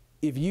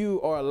if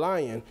you are a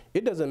lion,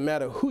 it doesn't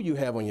matter who you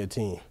have on your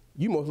team.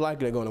 You most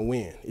likely are going to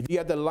win. If you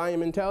got the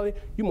lion mentality,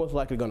 you most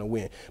likely going to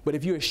win. But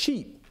if you're a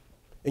sheep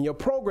and your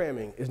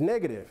programming is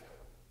negative,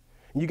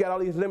 and you got all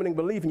these limiting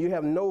beliefs and you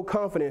have no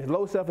confidence,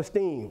 low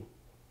self-esteem,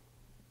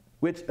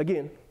 which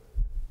again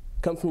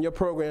comes from your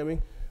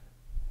programming,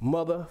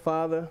 mother,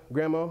 father,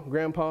 grandma,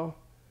 grandpa,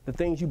 the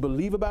things you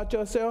believe about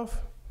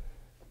yourself,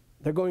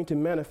 they're going to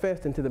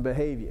manifest into the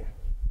behavior.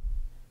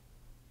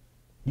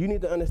 You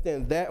need to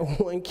understand that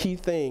one key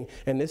thing,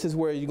 and this is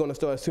where you're going to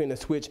start seeing the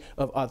switch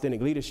of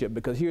authentic leadership,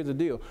 because here's the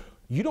deal.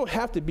 You don't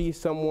have to be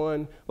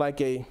someone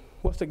like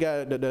what's the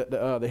guy,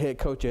 the head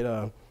coach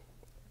at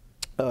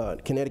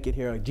Connecticut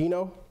here,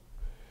 Gino?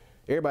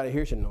 Everybody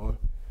here should know him,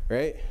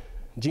 right?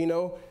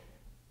 Gino,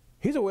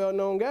 he's a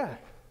well-known guy.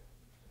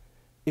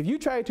 If you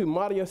try to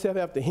model yourself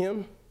after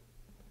him,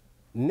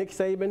 Nick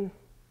Saban,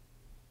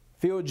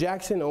 Phil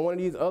Jackson, or one of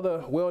these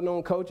other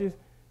well-known coaches,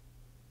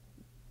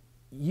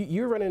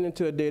 you're running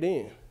into a dead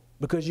end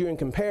because you're in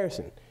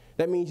comparison.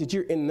 That means that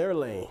you're in their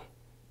lane,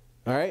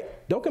 all right?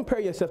 Don't compare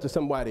yourself to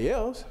somebody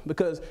else,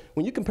 because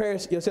when you compare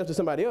yourself to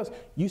somebody else,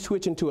 you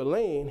switch into a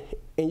lane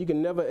and you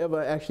can never,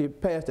 ever actually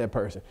pass that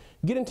person.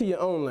 Get into your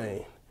own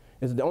lane.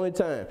 It's the only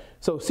time.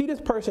 So see this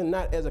person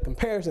not as a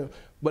comparison,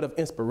 but of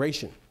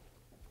inspiration.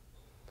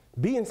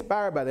 Be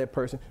inspired by that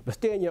person, but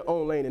stay in your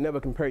own lane and never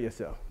compare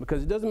yourself,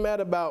 because it doesn't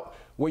matter about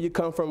where you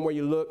come from, where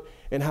you look,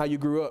 and how you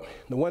grew up.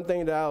 The one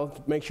thing that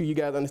I'll make sure you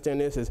guys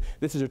understand this is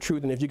the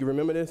truth, and if you can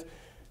remember this,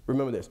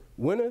 remember this.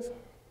 Winners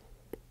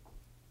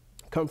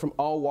come from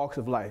all walks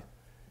of life,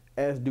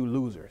 as do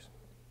losers.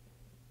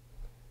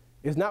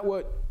 It's not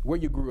where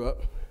you grew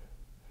up,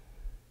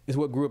 it's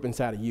what grew up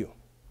inside of you.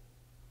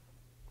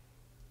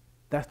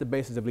 That's the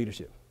basis of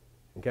leadership,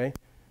 okay?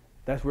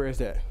 That's where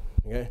it's at,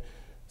 okay?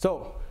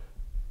 So,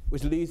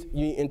 which leads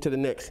you into the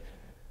next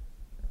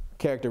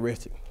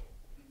characteristic.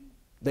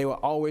 They were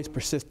always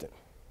persistent.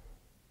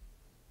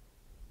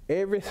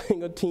 Every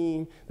single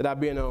team that I've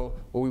been on,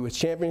 where we was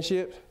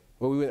championships,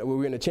 where we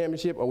were in the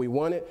championship, or we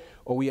won it,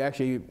 or we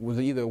actually was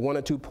either 1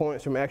 or 2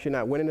 points from actually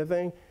not winning the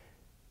thing,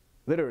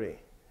 literally,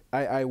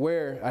 I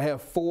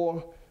have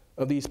 4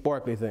 of these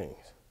sparkly things.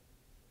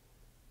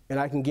 And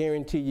I can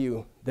guarantee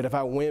you that if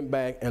I went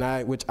back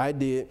and which I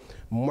did,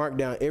 marked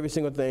down every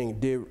single thing,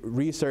 did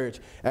research,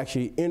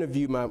 actually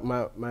interviewed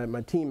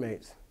my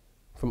teammates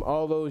from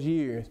all those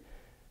years,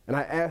 and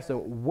I asked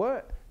them,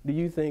 what do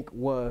you think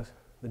was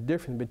the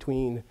difference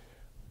between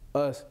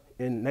us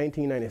in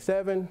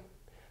 1997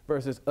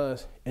 versus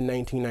us in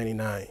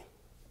 1999?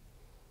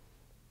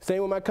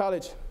 Same with my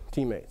college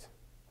teammates.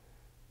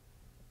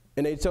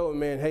 And they told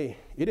me, man, hey,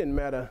 it didn't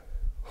matter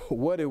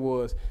what it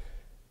was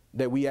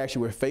that we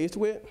actually were faced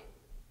with.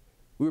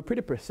 We were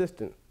pretty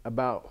persistent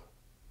about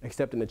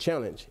accepting the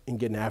challenge and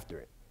getting after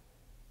it.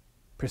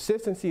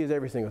 Persistency is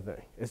every single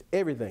thing. It's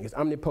everything. It's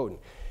omnipotent.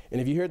 And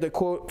if you heard the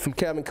quote from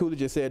Calvin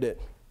Coolidge, it said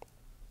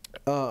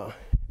that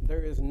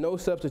there is no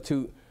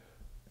substitute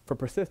for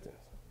persistence.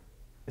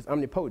 It's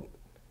omnipotent.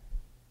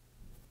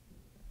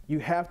 You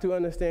have to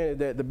understand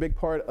that the big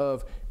part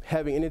of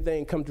having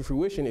anything come to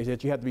fruition is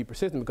that you have to be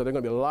persistent, because there are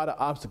going to be a lot of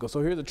obstacles. So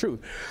here's the truth.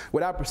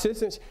 Without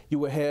persistence, you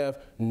will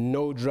have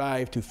no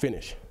drive to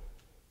finish.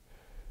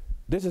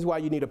 This is why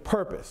you need a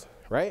purpose,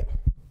 right?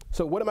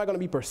 So what am I going to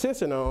be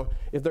persistent on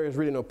if there is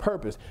really no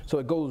purpose? So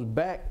it goes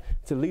back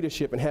to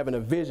leadership and having a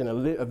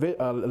vision.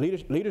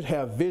 Leaders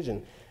have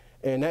vision,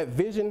 and that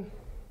vision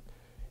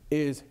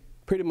is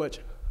pretty much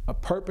a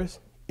purpose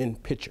in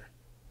picture.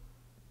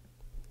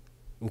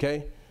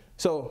 Okay?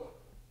 So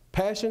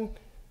passion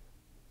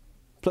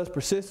plus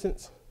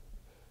persistence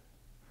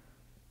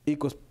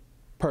equals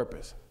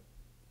purpose.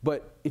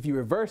 But if you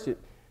reverse it,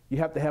 you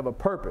have to have a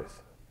purpose,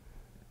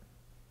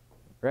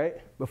 right?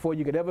 Before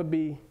you could ever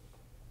be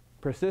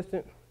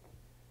persistent.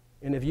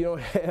 And if you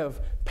don't have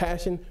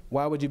passion,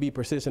 why would you be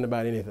persistent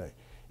about anything?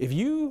 If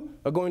you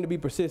are going to be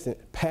persistent,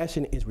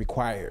 passion is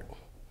required.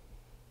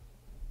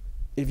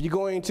 If you're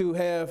going to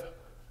have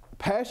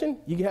passion,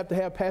 you have to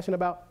have passion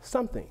about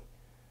something.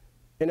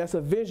 And that's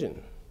a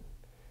vision.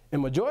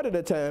 And majority of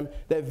the time,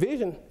 that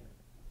vision,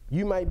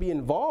 you might be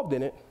involved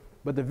in it,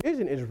 but the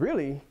vision is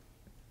really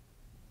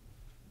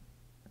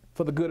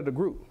for the good of the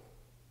group.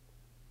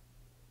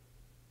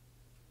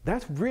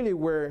 That's really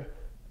where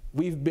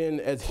we've been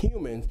as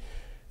humans,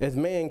 as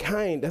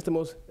mankind. That's the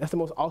most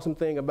awesome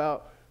thing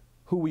about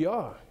who we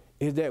are,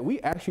 is that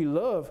we actually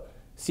love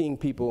seeing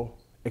people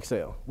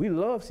excel. We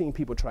love seeing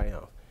people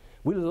triumph.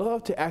 We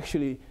love to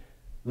actually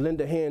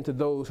lend a hand to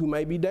those who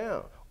might be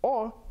down,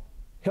 or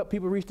help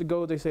people reach the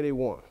goals they say they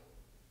want.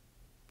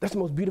 That's the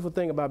most beautiful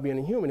thing about being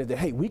a human, is that,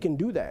 hey, we can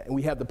do that, and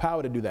we have the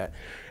power to do that.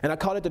 And I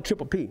call it the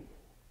triple P.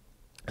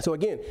 So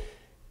again,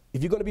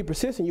 if you're going to be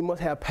persistent, you must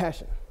have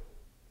passion,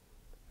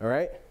 all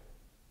right?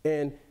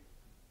 And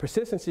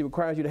persistency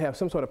requires you to have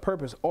some sort of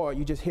purpose, or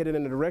you just headed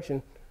in a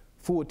direction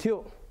full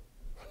tilt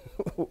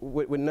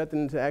with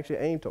nothing to actually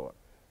aim toward.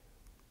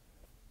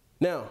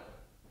 Now,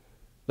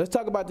 let's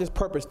talk about this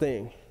purpose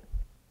thing.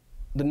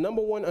 The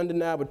number one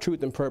undeniable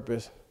truth and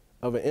purpose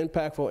of an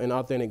impactful and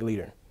authentic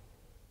leader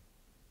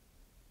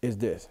is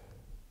this.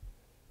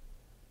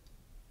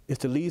 It's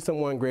to lead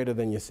someone greater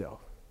than yourself.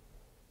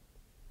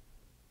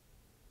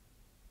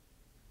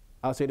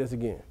 I'll say this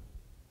again.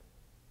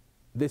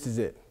 This is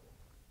it.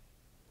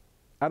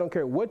 I don't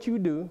care what you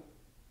do,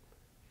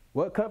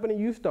 what company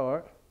you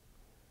start,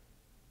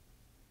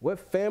 what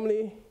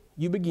family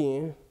you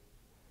begin,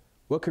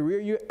 what career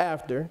you're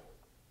after.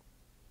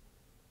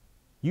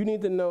 You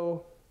need to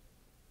know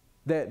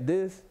that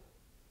this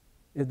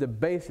is the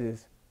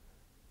basis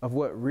of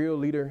what real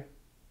leaders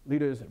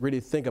really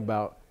think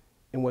about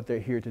and what they're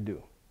here to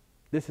do.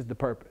 This is the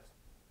purpose.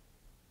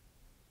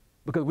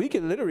 Because we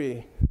can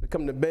literally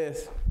become the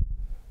best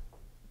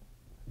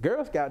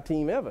Girl Scout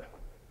team ever.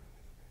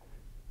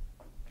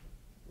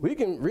 We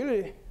can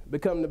really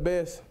become the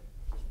best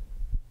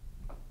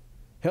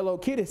Hello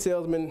Kitty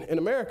salesman in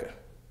America.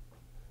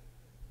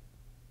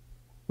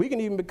 We can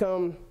even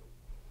become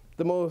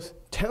the most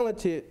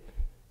talented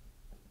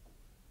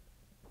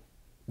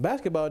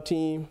basketball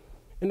team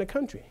in the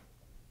country.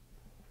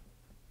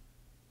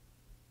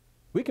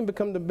 We can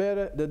become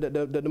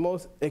the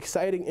most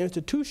exciting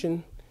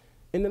institution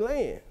in the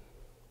land.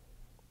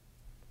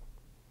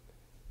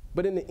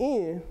 But in the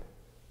end,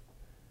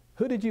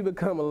 who did you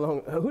become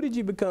along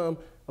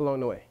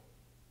the way?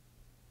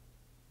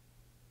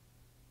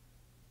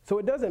 So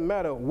it doesn't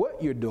matter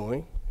what you're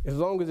doing, as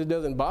long as it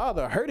doesn't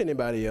bother or hurt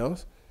anybody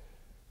else.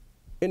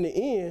 In the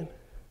end,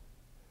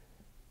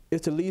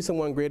 it's to lead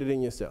someone greater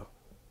than yourself.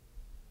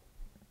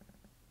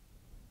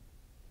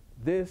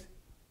 This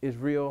is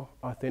real,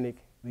 authentic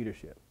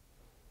leadership.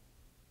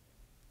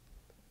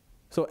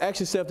 So ask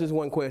yourself this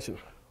one question.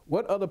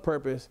 What other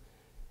purpose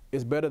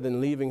is better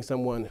than leaving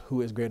someone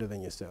who is greater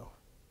than yourself?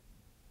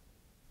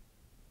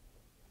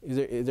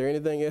 Is there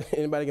anything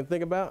anybody can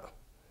think about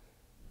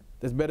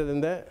that's better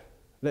than that?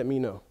 Let me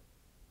know.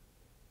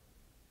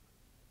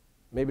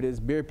 Maybe this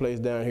beer place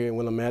down here in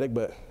Willimantic,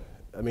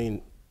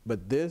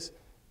 but this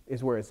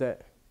is where it's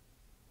at.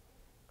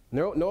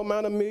 No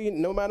amount of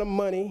million, no amount of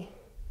money,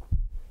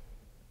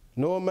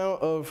 no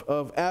amount of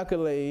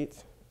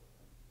accolades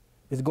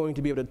is going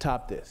to be able to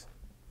top this.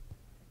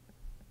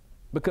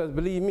 Because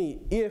believe me,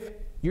 if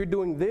you're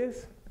doing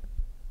this,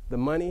 the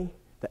money,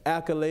 the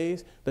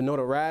accolades, the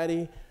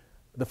notoriety,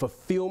 the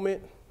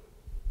fulfillment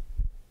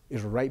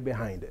is right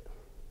behind it.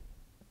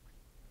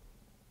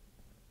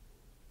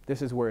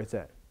 This is where it's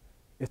at.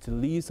 It's to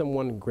lead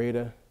someone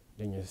greater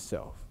than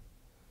yourself.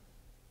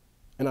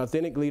 An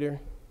authentic leader,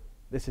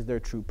 this is their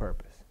true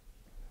purpose.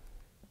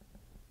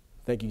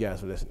 Thank you guys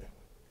for listening.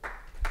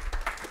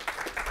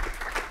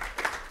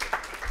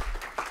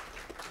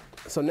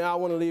 So now I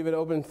want to leave it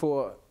open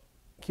for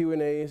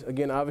Q&As.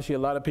 Again, obviously a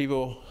lot of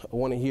people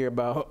want to hear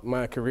about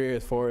my career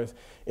as far as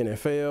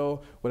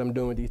NFL, what I'm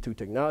doing with these two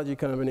technology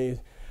companies.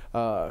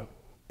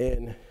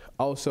 And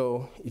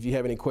also, if you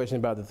have any questions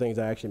about the things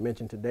I actually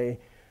mentioned today,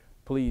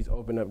 please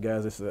open up,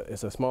 guys.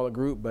 It's a smaller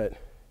group, but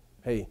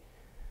hey,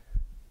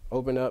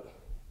 open up,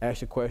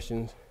 ask your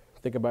questions,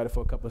 think about it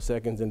for a couple of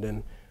seconds, and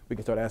then we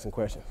can start asking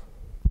questions.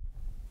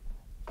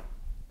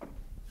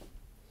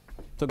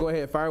 So go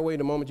ahead, fire away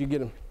the moment you get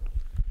them.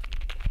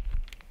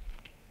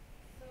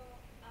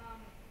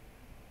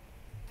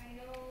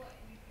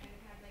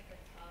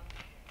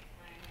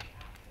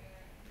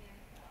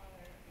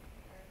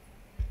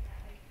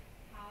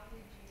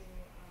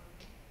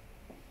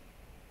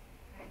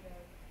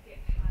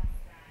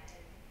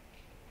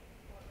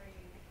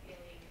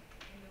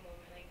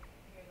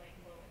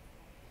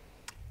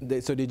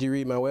 So did you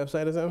read my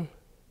website or something? No.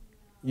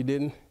 You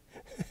didn't?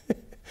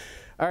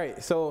 All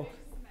right, so.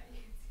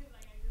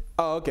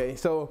 Oh, okay.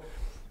 So,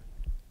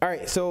 all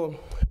right, so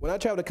when I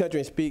travel the country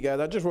and speak, guys,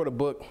 I just wrote a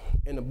book,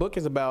 and the book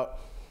is about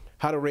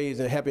how to raise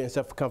a happy and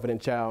self-confident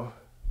child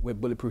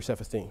with bulletproof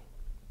self-esteem.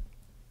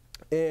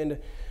 And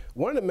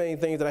one of the main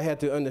things that I had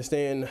to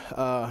understand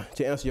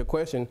to answer your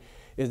question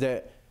is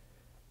that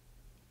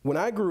when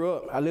I grew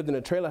up, I lived in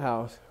a trailer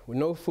house with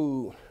no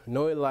food,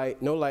 no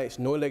lights,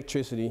 no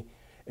electricity.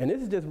 And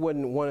this just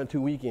wasn't 1 or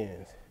 2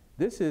 weekends.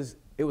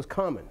 It was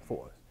common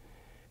for us.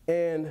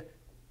 And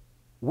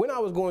when I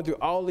was going through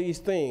all these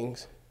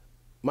things,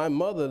 my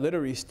mother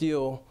literally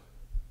still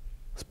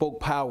spoke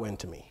power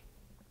into me.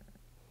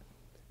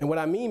 And what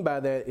I mean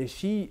by that is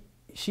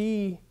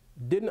she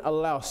didn't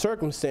allow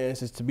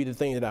circumstances to be the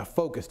thing that I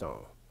focused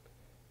on.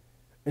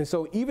 And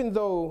so even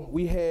though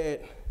we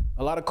had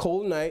a lot of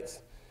cold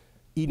nights,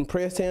 eating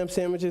pressed ham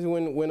sandwiches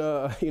when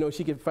you know,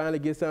 she could finally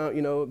get some,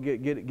 you know,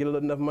 get a little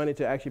enough money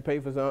to actually pay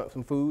for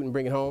some food and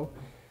bring it home.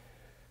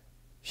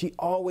 She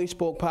always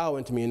spoke power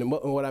into me, and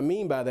what I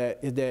mean by that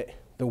is that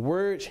the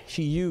words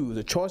she used,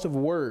 the choice of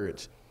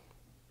words,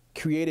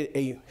 created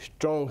a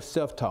strong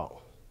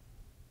self-talk.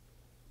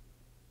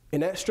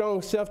 And that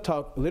strong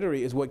self-talk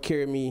literally is what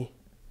carried me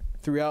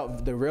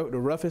throughout the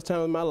roughest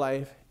time of my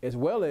life, as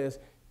well as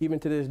even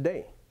to this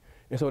day.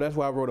 And so that's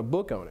why I wrote a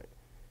book on it.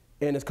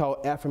 And it's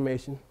called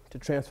Affirmation to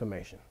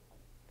Transformation.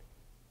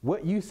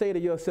 What you say to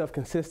yourself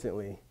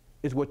consistently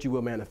is what you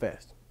will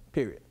manifest,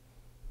 period.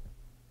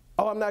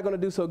 Oh, I'm not going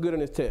to do so good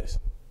on this test.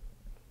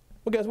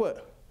 Well, guess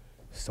what?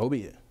 So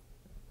be it.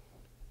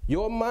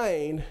 Your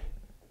mind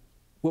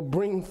will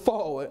bring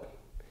forward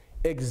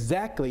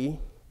exactly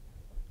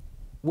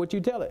what you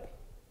tell it.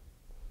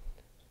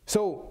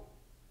 So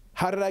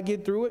how did I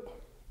get through it?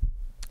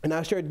 And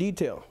I'll share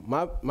detail.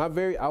 I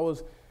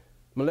was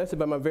molested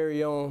by my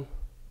very own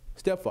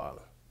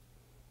stepfather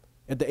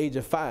at the age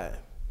of 5.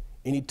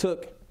 And he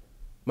took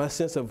my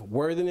sense of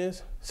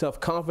worthiness,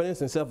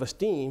 self-confidence, and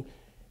self-esteem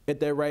at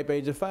that ripe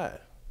age of 5.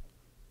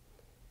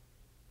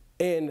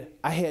 And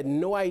I had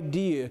no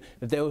idea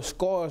that those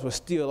scars were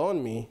still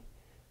on me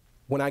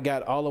when I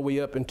got all the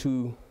way up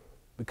into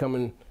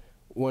becoming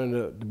one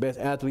of the best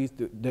athletes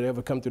that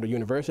ever come through the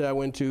university I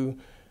went to,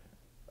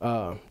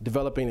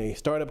 developing a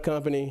startup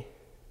company,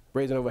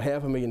 raising over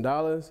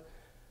 $500,000,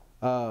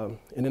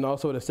 and then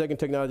also the second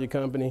technology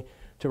company,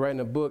 to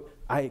writing a book.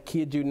 I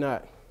kid you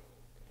not,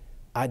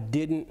 I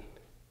didn't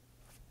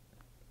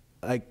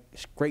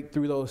scrape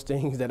through those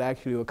things that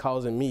actually were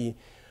causing me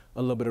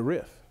a little bit of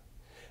rift.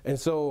 And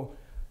so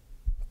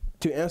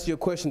to answer your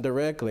question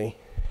directly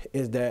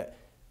is that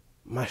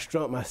my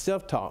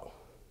self-talk,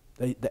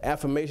 the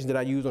affirmations that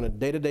I use on a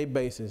day-to-day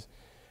basis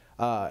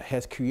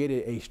has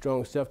created a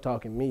strong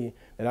self-talk in me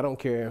that I don't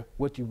care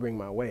what you bring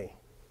my way.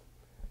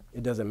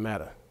 It doesn't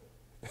matter.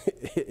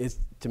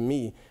 To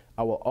me,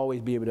 I will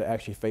always be able to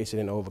actually face it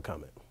and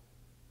overcome it.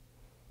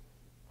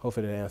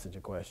 Hopefully that answered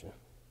your question.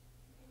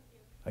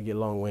 I get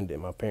long-winded.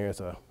 My parents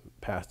are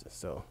pastors,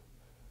 so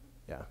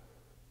yeah.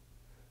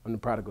 I'm the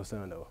prodigal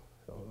son, though.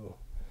 So,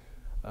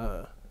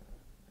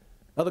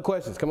 other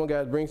questions? Come on,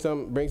 guys, bring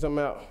some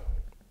out.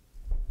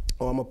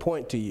 Or I'm gonna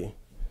point to you,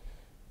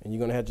 and you're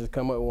gonna have to just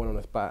come up with one on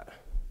the spot.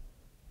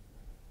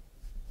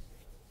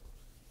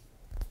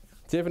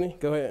 Tiffany,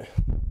 go ahead.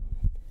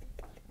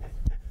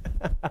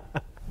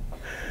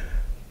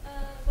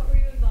 What were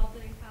you involved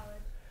in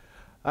college?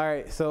 All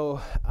right, so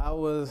I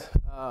was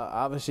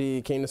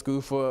obviously came to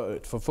school for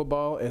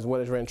football as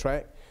well as ran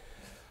track.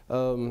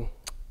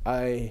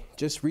 I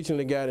just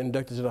recently got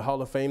inducted to the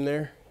Hall of Fame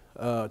there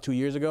 2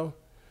 years ago.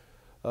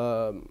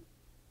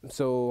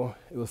 So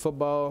it was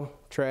football,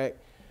 track,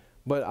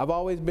 but I've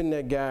always been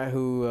that guy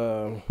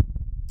who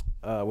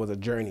was a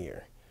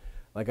journeyer.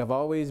 Like I've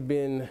always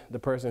been the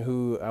person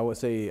who I would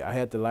say I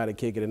had to lie to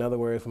kick it. In other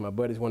words, when my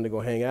buddies wanted to go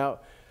hang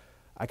out,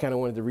 I kind of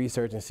wanted to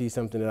research and see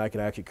something that I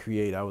could actually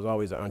create. I was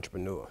always an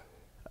entrepreneur.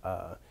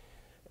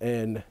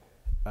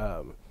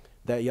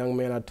 That young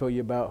man I told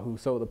you about who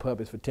sold the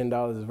puppies for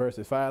 $10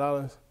 versus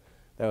 $5,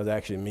 that was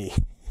actually me.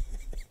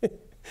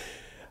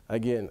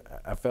 Again,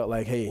 I felt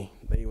like, hey,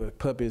 they were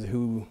puppies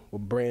who were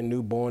brand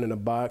new, born in a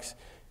box.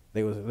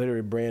 They was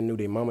literally brand new.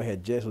 Their mama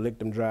had just licked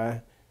them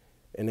dry,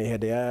 and they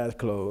had their eyes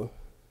closed.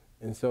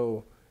 And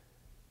so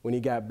when he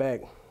got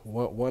back,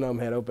 one of them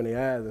had opened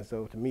their eyes, and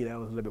so to me that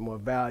was a little bit more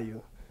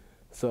value.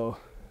 So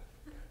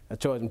I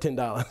charged him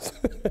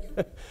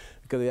 $10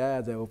 because the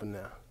eyes are open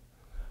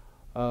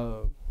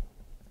now.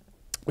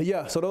 But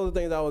yeah, so those are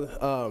things I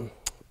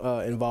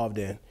was involved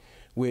in,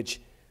 which,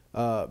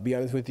 be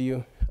honest with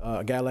you,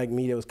 a guy like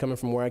me that was coming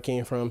from where I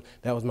came from,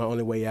 that was my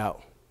only way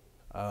out.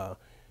 My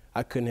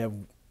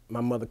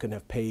mother couldn't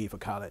have paid for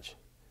college.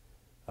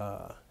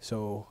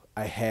 So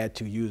I had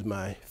to use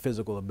my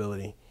physical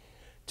ability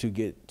to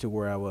get to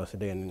where I was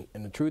today. And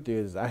the truth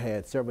is, I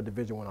had several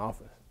Division I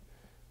offers,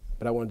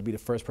 but I wanted to be the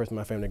first person in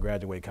my family to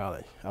graduate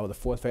college. I was the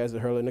fourth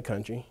fastest hurdler in the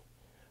country.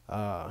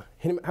 How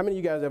many of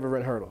you guys ever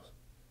run hurdles?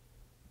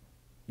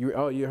 You're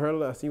a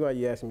hurdler? I see why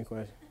you asking me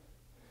questions.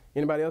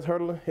 Anybody else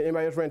hurdler?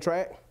 Anybody else ran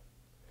track?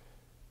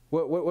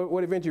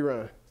 What event you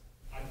run?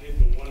 I did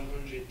the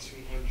 100,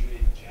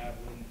 200,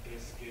 javelin,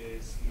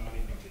 discus, not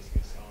even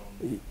discus.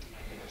 I did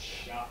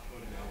shot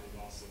put, and I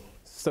was also.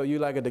 So you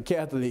like a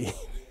decathlete?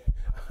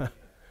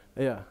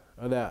 Yeah,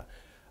 no doubt.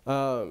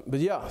 But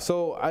yeah,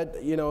 so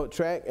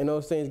track and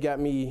those things got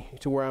me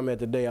to where I'm at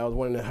today. I was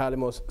one of the highly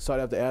most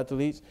sought after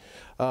athletes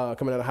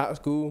coming out of high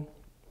school.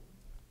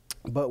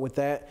 But with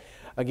that,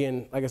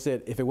 again, like I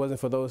said, if it wasn't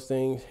for those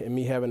things and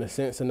me having a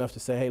sense enough to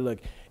say, hey, look,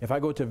 if I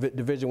go to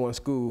Division I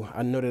school,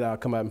 I know that I'll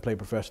come out and play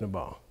professional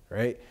ball,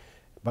 right,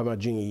 by my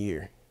junior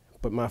year.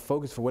 But my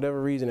focus, for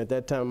whatever reason, at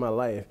that time in my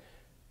life,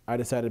 I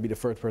decided to be the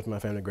first person in my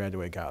family to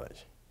graduate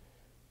college.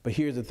 But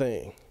here's the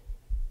thing.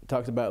 It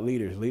talks about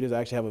leaders. Leaders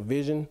actually have a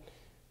vision.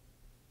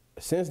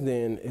 Since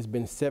then, it's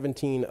been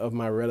 17 of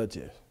my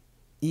relatives,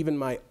 even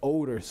my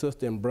older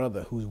sister and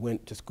brother who's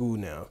went to school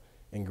now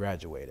and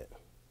graduated.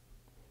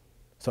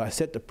 So I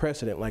set the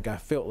precedent like I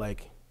felt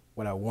like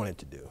what I wanted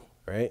to do,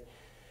 right?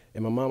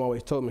 And my mom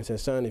always told me, said,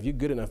 son, if you're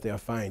good enough, they'll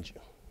find you.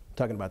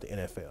 Talking about the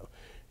NFL.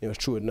 It was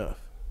true enough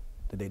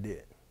that they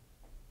did.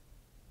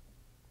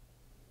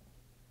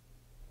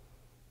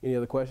 Any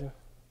other questions?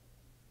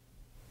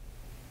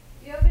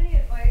 Do you have any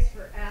advice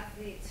for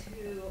athletes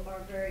who are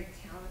very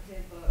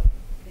talented but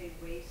they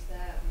waste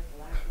that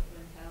with lack of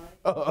mentality?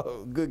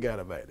 Oh, good God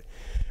about it.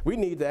 We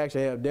need to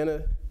actually have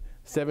dinner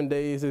 7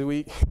 days a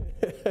week.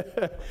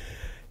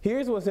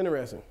 Here's what's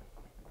interesting.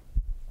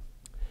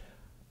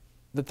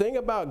 The thing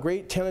about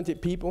great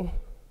talented people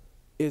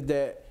is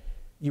that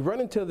you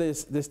run into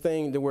this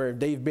thing to where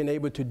they've been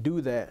able to do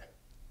that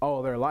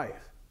all their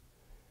life.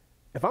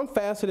 If I'm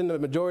faster than the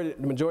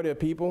majority of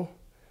people,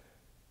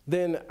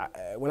 then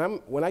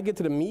when I get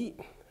to the meet,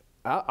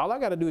 all I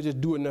got to do is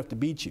just do enough to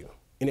beat you.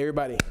 And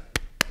everybody,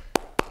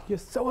 you're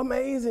so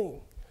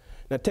amazing.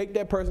 Now take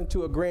that person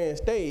to a grand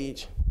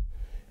stage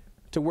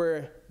to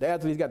where the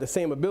athlete's got the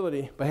same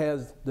ability but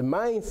has the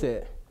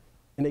mindset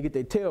and they get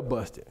their tail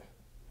busted.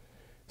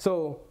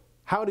 So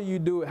how do you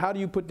do it? How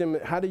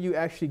do you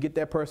actually get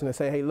that person to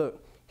say, hey,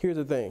 look, here's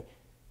the thing.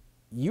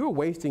 You're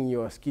wasting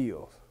your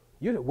skills.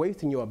 You're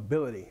wasting your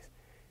abilities.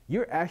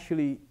 You're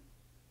actually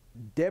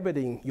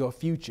debiting your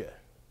future.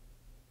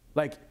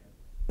 Like,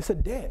 it's a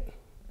debt.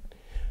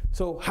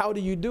 So how do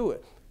you do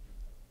it?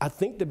 I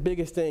think the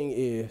biggest thing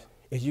is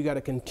you got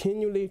to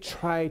continually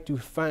try to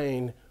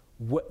find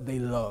what they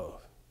love.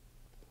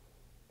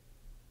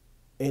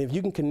 And if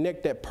you can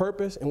connect that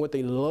purpose and what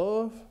they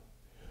love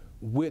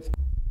with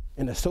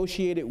and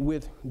associate it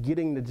with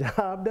getting the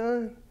job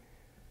done,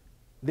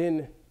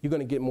 then you're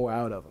going to get more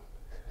out of them.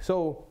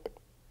 So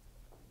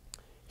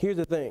here's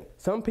the thing.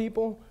 Some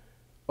people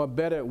are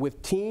better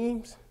with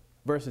teams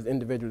versus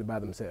individually by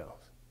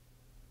themselves.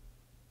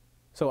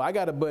 So I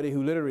got a buddy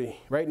who literally,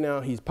 right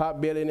now, he's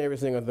pot-belly and every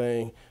single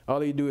thing.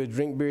 All he do is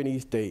drink beer and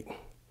eat steak.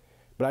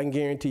 But I can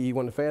guarantee you, he's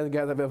one of the fastest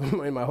guys I've ever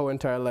met in my whole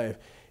entire life.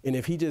 And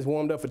if he just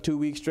warmed up for 2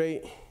 weeks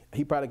straight,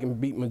 he probably can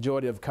beat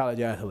majority of college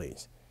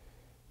athletes.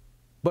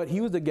 But he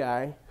was the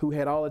guy who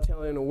had all the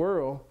talent in the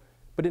world,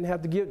 but didn't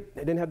have to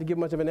give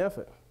much of an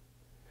effort.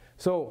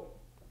 So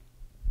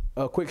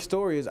a quick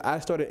story is I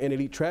started an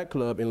elite track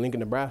club in Lincoln,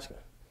 Nebraska.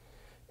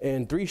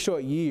 In 3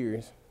 short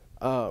years,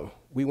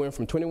 we went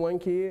from 21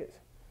 kids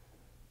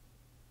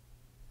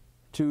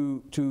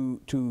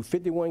to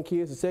 51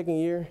 kids the second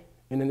year,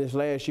 and then this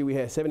last year we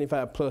had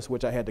 75 plus,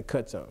 which I had to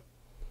cut some.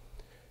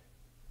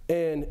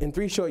 And in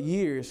 3 short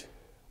years,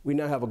 we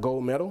now have a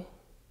gold medal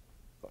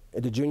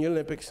at the Junior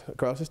Olympics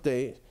across the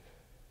stage,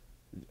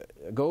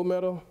 a gold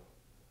medal,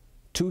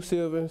 2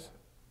 silvers,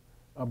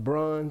 a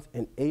bronze,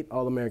 and 8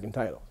 All-American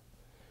titles.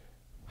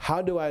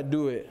 How do I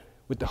do it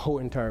with the whole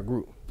entire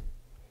group?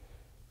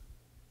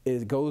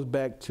 It goes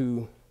back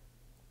to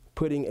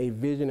putting a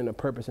vision and a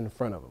purpose in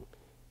front of them.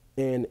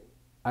 And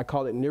I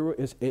call it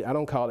I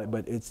don't call it,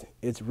 but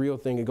it's real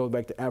thing. It goes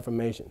back to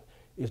affirmation.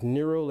 It's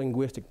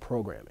neuro-linguistic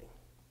programming.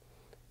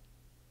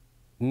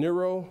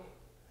 Neuro,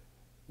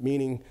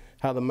 meaning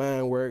how the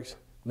mind works.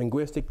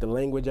 Linguistic, the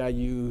language I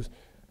use.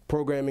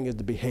 Programming is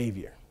the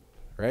behavior,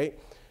 right?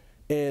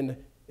 And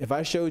if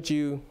I showed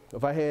you,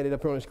 if I had it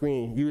up on the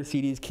screen, you would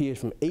see these kids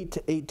from 8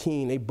 to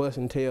 18, they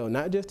busting tail,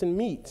 not just in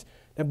meets,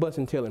 they're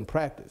busting tail in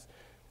practice.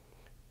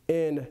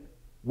 And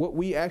what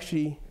we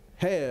actually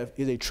have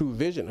is a true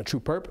vision, a true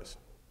purpose.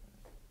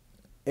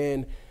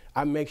 And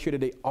I make sure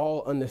that they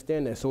all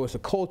understand that. So it's a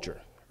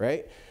culture,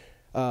 right?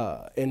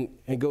 And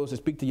it goes to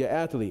speak to your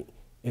athlete.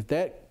 If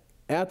that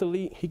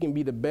athlete, he can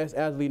be the best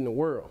athlete in the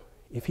world.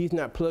 If he's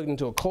not plugged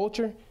into a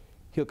culture,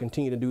 he'll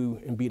continue to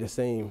do and be the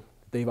same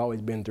they've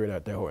always been through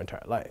their whole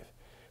entire life.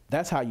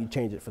 That's how you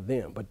change it for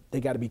them, but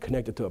they got to be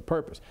connected to a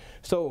purpose.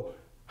 So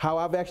how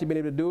I've actually been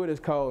able to do it is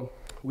called,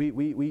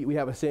 we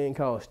have a saying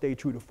called stay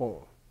true to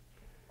form.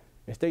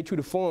 And stay true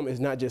to form is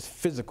not just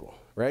physical,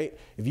 right?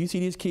 If you see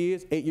these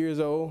kids, 8 years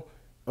old,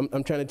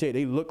 I'm trying to tell you,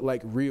 they look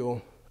like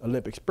real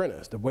Olympic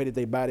sprinters, the way that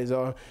their bodies are,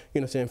 you know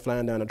what I'm saying,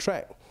 flying down the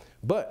track.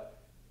 But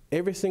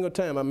every single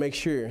time I make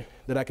sure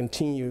that I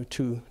continue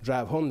to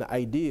drive home the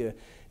idea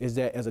is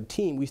that as a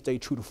team, we stay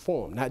true to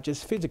form, not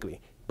just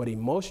physically, but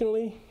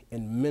emotionally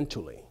and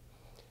mentally.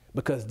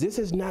 Because this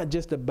is not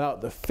just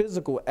about the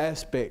physical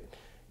aspect.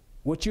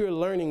 What you're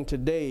learning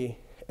today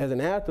as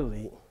an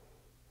athlete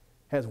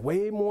has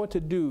way more to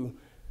do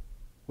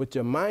with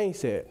your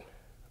mindset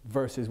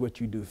versus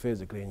what you do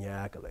physically and your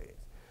accolades.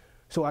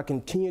 So I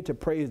continue to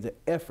praise the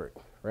effort,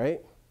 right?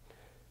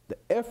 The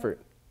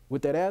effort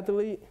with that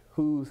athlete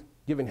who's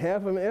giving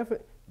half of an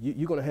effort,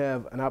 you're going to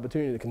have an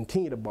opportunity to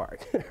continue to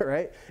bark,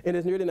 right? And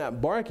it's really not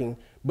barking,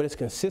 but it's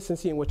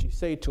consistency in what you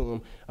say to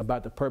them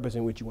about the purpose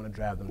in which you want to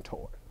drive them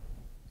toward.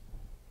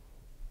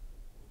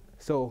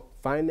 So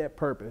find that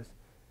purpose.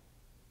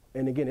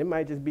 And again, it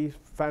might just be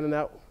finding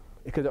out,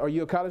 because are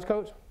you a college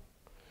coach?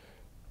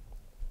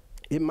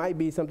 It might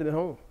be something at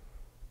home.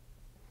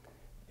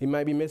 He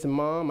might be missing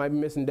mom, might be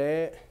missing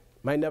dad,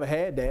 might never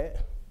had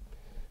dad.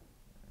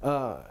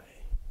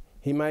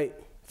 He might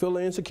feel a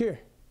little insecure.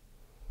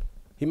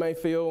 He might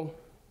feel,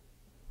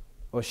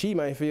 or she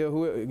might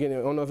feel, again, I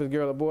don't know if it's a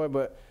girl or boy,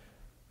 but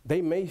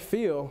they may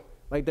feel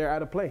like they're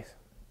out of place.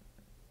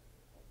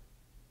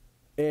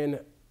 And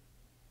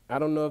I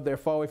don't know if they're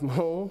far away from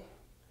home,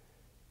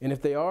 and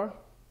if they are,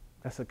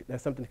 that's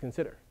something to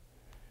consider.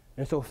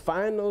 And so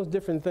find those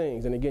different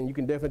things. And again, you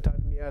can definitely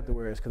talk to me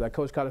afterwards, because I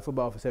coached college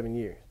football for 7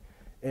 years.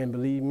 And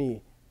believe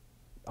me,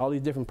 all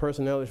these different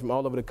personalities from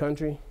all over the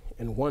country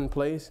in one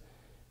place,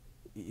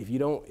 if you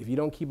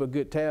don't keep a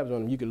good tabs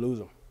on them, you could lose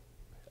them.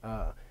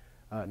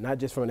 Not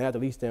just from an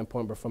athlete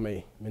standpoint, but from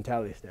a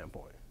mentality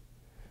standpoint.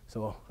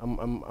 So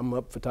I'm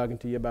up for talking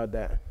to you about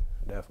that,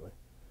 definitely.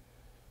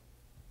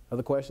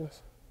 Other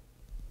questions?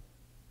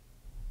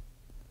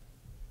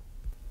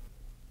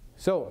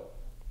 So,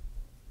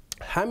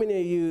 how many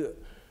of you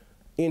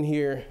in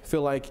here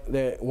feel like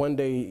that one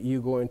day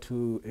you're going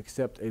to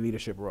accept a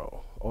leadership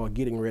role or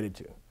getting ready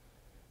to,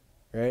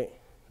 right?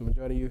 The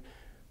majority of you,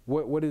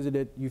 what is it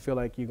that you feel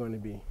like you're going to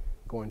be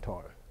going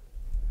toward? I'm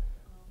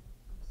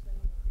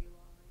studying pre-law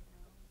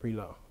right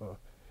now. Pre-law.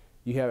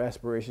 You have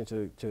aspirations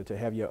to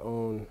have your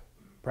own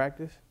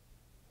practice?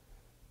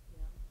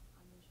 Yeah,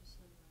 I'm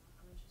interested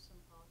in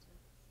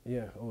politics.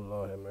 Yeah, oh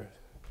Lord have mercy.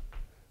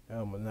 That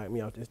almost knocked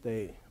me off this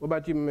stage. What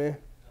about you, my man?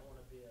 I want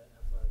to be an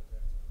athletic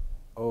director.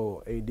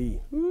 Oh,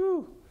 AD.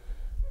 Woo!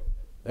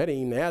 That ain't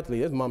even the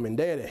athlete, that's mom and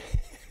daddy.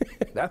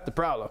 That's the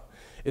problem.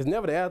 It's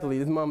never the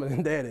athlete, it's mama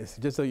and daddies,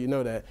 just so you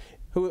know that.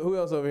 Who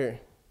else over here?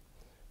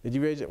 Did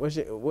you raise it? What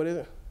is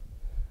it?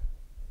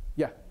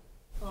 Yeah.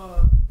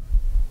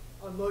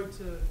 I'd like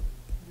to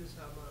just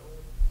have my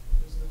own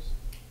business.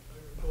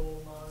 A goal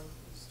of mine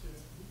is to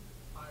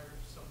hire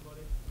somebody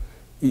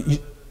rather than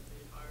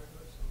be hired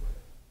by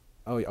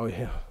somebody. Oh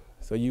yeah.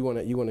 So you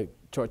wanna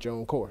chart your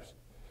own course?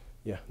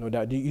 Yeah, no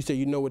doubt. Do you say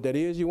you know what that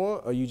is you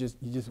want, or you just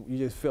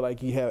feel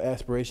like you have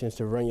aspirations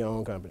to run your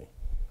own company?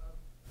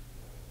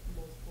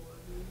 Multiple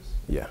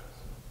ideas.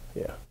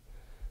 Yeah.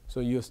 So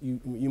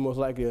you most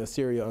likely a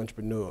serial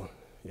entrepreneur.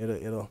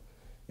 It'll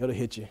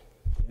hit you.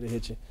 It'll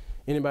hit you.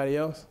 Anybody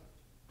else?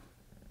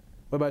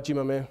 What about you,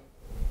 my man?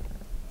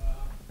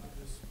 I'm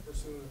just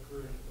pursuing a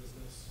career in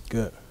business.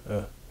 Good.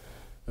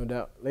 No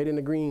doubt. Lady in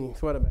the green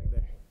sweater back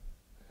there.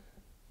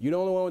 You the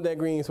only one with that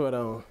green sweater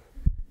on.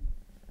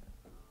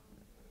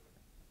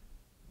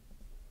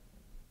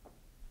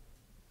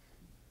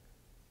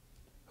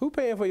 Who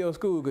paying for your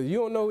school? Because you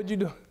don't know what you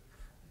do.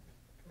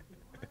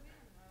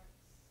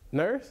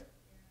 Nurse?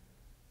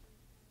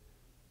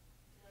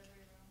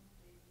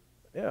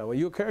 Yeah, well,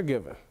 you're a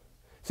caregiver.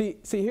 See,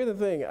 here's the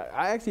thing.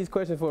 I ask these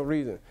questions for a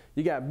reason.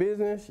 You got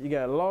business, you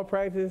got law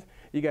practice,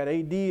 you got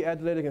AD,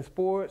 athletic and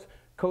sports,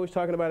 coach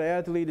talking about an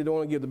athlete that don't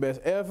want to give the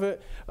best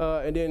effort,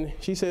 and then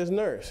she says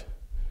nurse.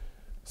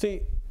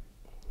 See,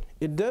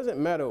 it doesn't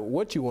matter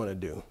what you want to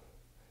do,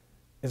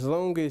 as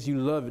long as you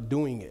love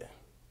doing it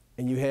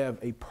and you have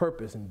a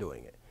purpose in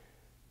doing it.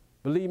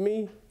 Believe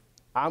me,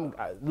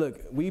 look,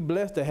 we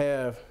blessed to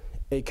have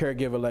a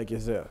caregiver like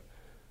yourself.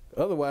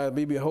 Otherwise,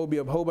 we'd be a whole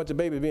bunch of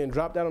babies being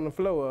dropped out on the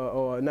floor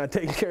or not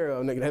taken care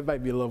of. That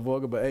might be a little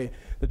vulgar, but hey,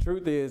 the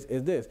truth is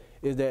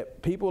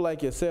that people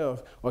like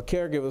yourself are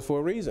caregivers for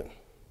a reason.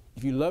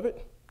 If you love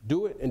it,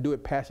 do it, and do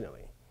it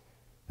passionately.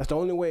 That's the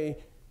only way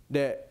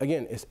that,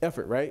 again, it's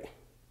effort, right?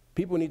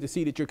 People need to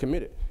see that you're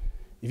committed.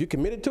 If you're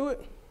committed to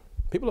it,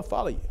 people will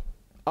follow you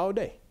all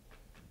day,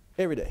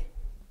 every day.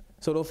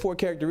 So those 4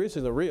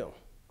 characteristics are real.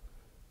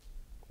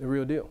 The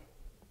real deal.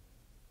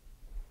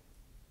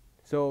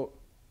 So,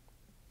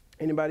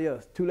 anybody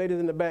else? 2 ladies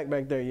in the back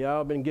there.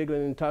 Y'all been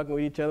giggling and talking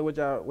with each other. What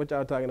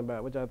y'all talking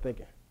about? What y'all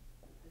thinking?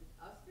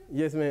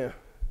 Yes, ma'am.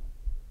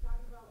 Talking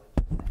about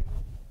what you're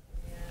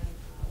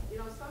saying.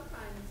 And,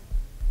 sometimes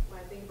when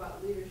I think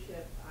about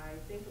leadership, I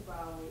think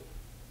about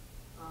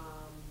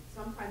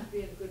sometimes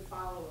being a good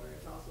follower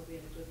is also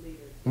being a good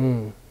leader. I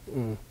don't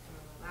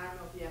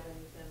know if you have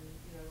anything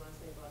you want to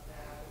say about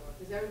that, or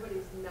because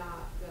everybody's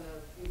not going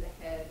to be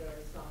the head or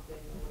something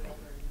or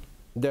whatever.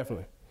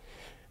 Definitely.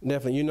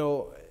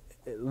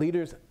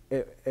 Leaders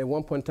at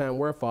one point in time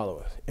were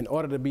followers. In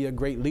order to be a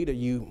great leader,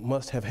 you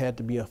must have had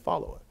to be a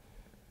follower.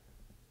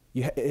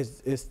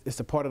 It's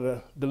a part of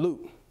the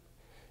loop.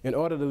 In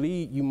order to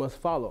lead, you must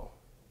follow.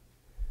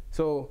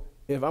 So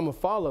if I'm a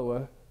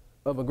follower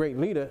of a great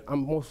leader,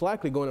 I'm most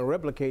likely going to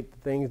replicate the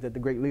things that the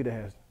great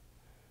leader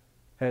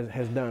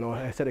has done or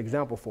has set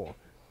example for.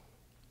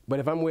 But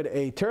if I'm with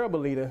a terrible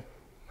leader,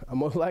 I'm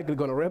most likely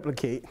going to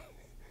replicate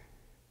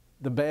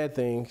the bad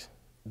things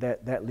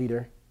that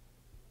leader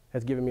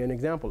has given me an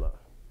example of.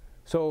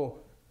 So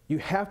you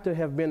have to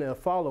have been a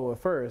follower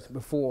first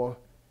before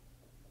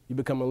you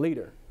become a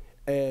leader.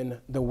 And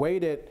the way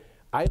that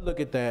I look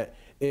at that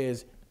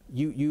is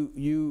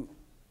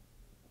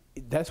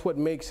that's what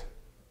makes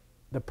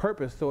the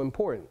purpose so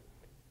important,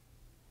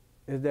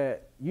 is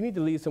that you need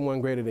to lead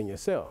someone greater than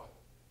yourself.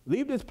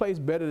 Leave this place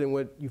better than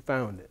what you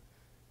found it.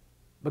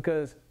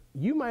 Because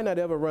you might not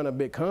ever run a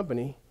big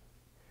company.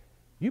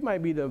 You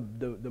might be the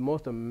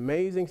most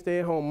amazing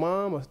stay-at-home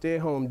mom or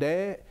stay-at-home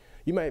dad.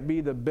 You might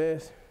be the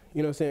best,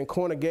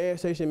 corner gas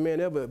station man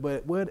ever.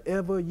 But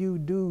whatever you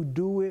do,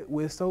 do it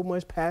with so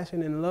much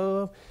passion and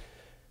love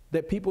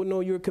that people know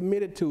you're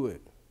committed to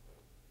it.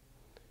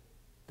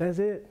 That's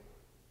it.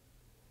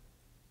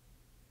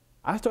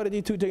 I started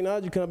these 2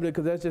 technology companies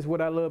because that's just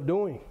what I love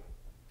doing.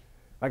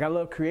 Like, I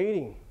love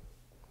creating.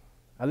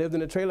 I lived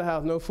in a trailer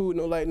house, no food,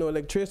 no light, no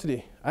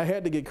electricity. I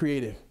had to get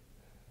creative.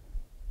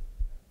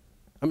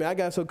 I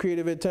got so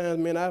creative at times,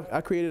 man, I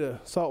created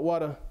a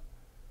saltwater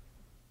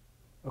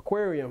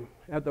aquarium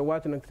after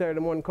watching the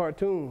Saturday morning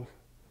cartoons.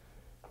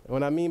 And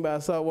what I mean by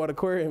a saltwater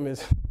aquarium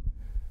is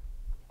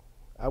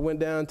I went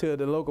down to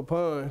the local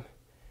pond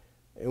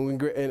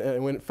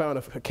and found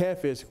a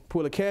catfish,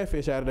 pulled a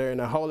catfish out of there,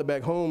 and I hauled it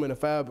back home in a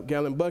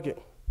 5-gallon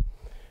bucket.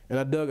 And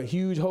I dug a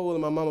huge hole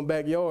in my mama's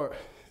backyard,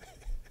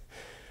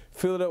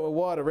 filled it up with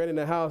water, ran in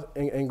the house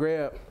and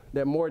grabbed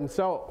that Morton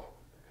salt,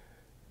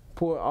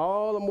 poured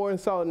all the Morton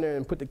salt in there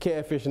and put the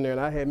catfish in there,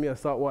 and I had me a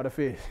saltwater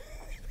fish.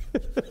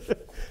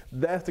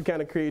 That's the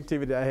kind of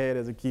creativity I had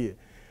as a kid.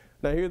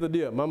 Now here's the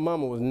deal. My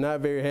mama was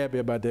not very happy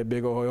about that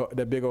big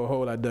old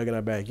hole I dug in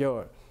our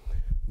backyard.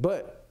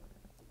 But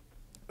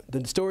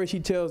the story she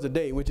tells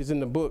today, which is in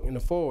the book, in the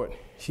foreword,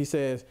 she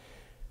says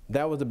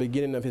that was the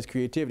beginning of his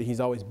creativity. He's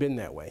always been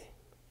that way.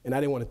 And I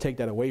didn't want to take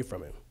that away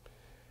from him.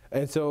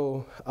 And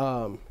so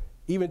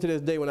even to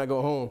this day when I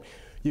go home,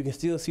 you can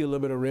still see a little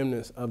bit of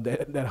remnants of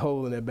that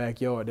hole in that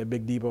backyard, that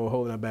big deep old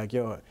hole in our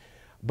backyard.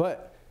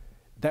 But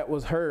that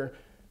was her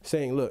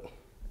saying, look,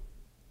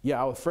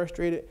 yeah, I was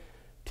frustrated,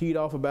 teed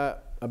off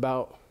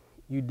about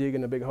you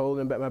digging a big hole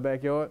in my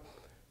backyard,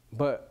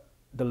 but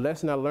the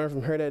lesson I learned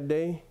from her that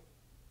day,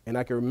 and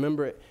I can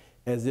remember it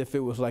as if it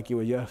was like it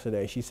was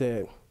yesterday. She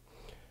said,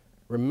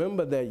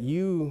 remember that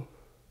you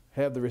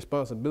have the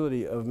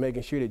responsibility of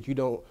making sure that you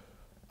don't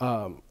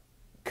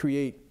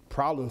create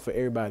problems for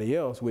everybody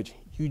else, which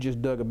you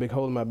just dug a big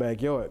hole in my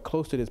backyard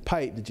close to this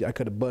pipe that I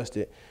could have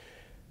busted.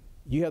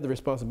 You have the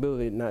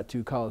responsibility not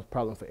to cause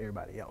problems for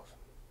everybody else.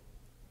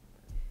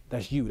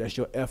 That's you, that's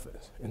your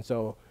efforts. And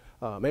so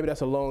maybe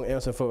that's a long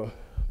answer for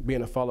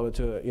being a follower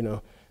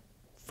to,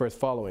 first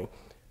following.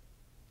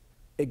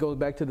 It goes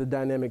back to the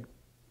dynamic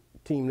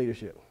team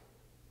leadership.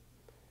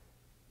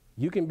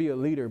 You can be a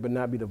leader but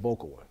not be the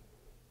vocal one.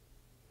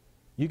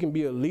 You can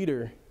be a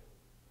leader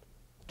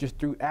just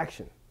through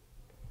action.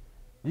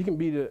 You can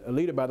be a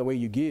leader by the way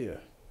you give.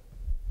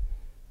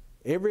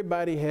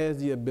 Everybody has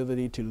the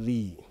ability to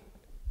lead.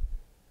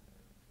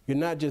 You're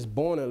not just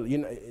born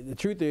the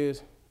truth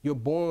is you're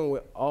born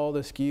with all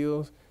the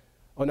skills,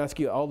 or not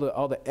skills,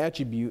 all the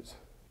attributes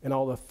and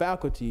all the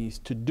faculties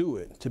to do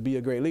it, to be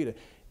a great leader.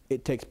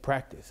 It takes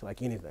practice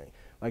like anything.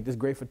 Like this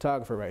great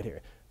photographer right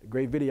here, the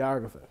great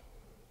videographer.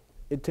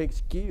 it takes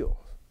skills.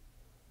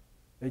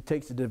 It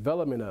takes the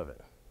development of it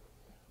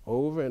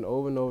over and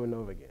over and over and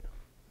over again.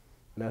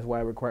 And that's why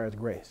it requires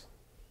grace.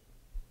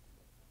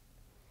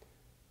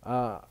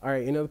 All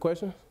right, any other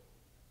questions?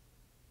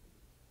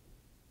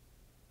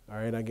 All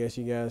right, I guess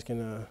you guys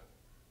can,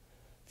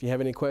 if you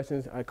have any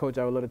questions, Coach,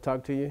 I would love to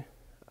talk to you.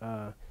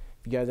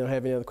 If you guys don't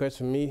have any other questions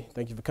for me,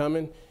 thank you for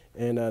coming,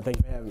 and thank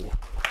you for having me.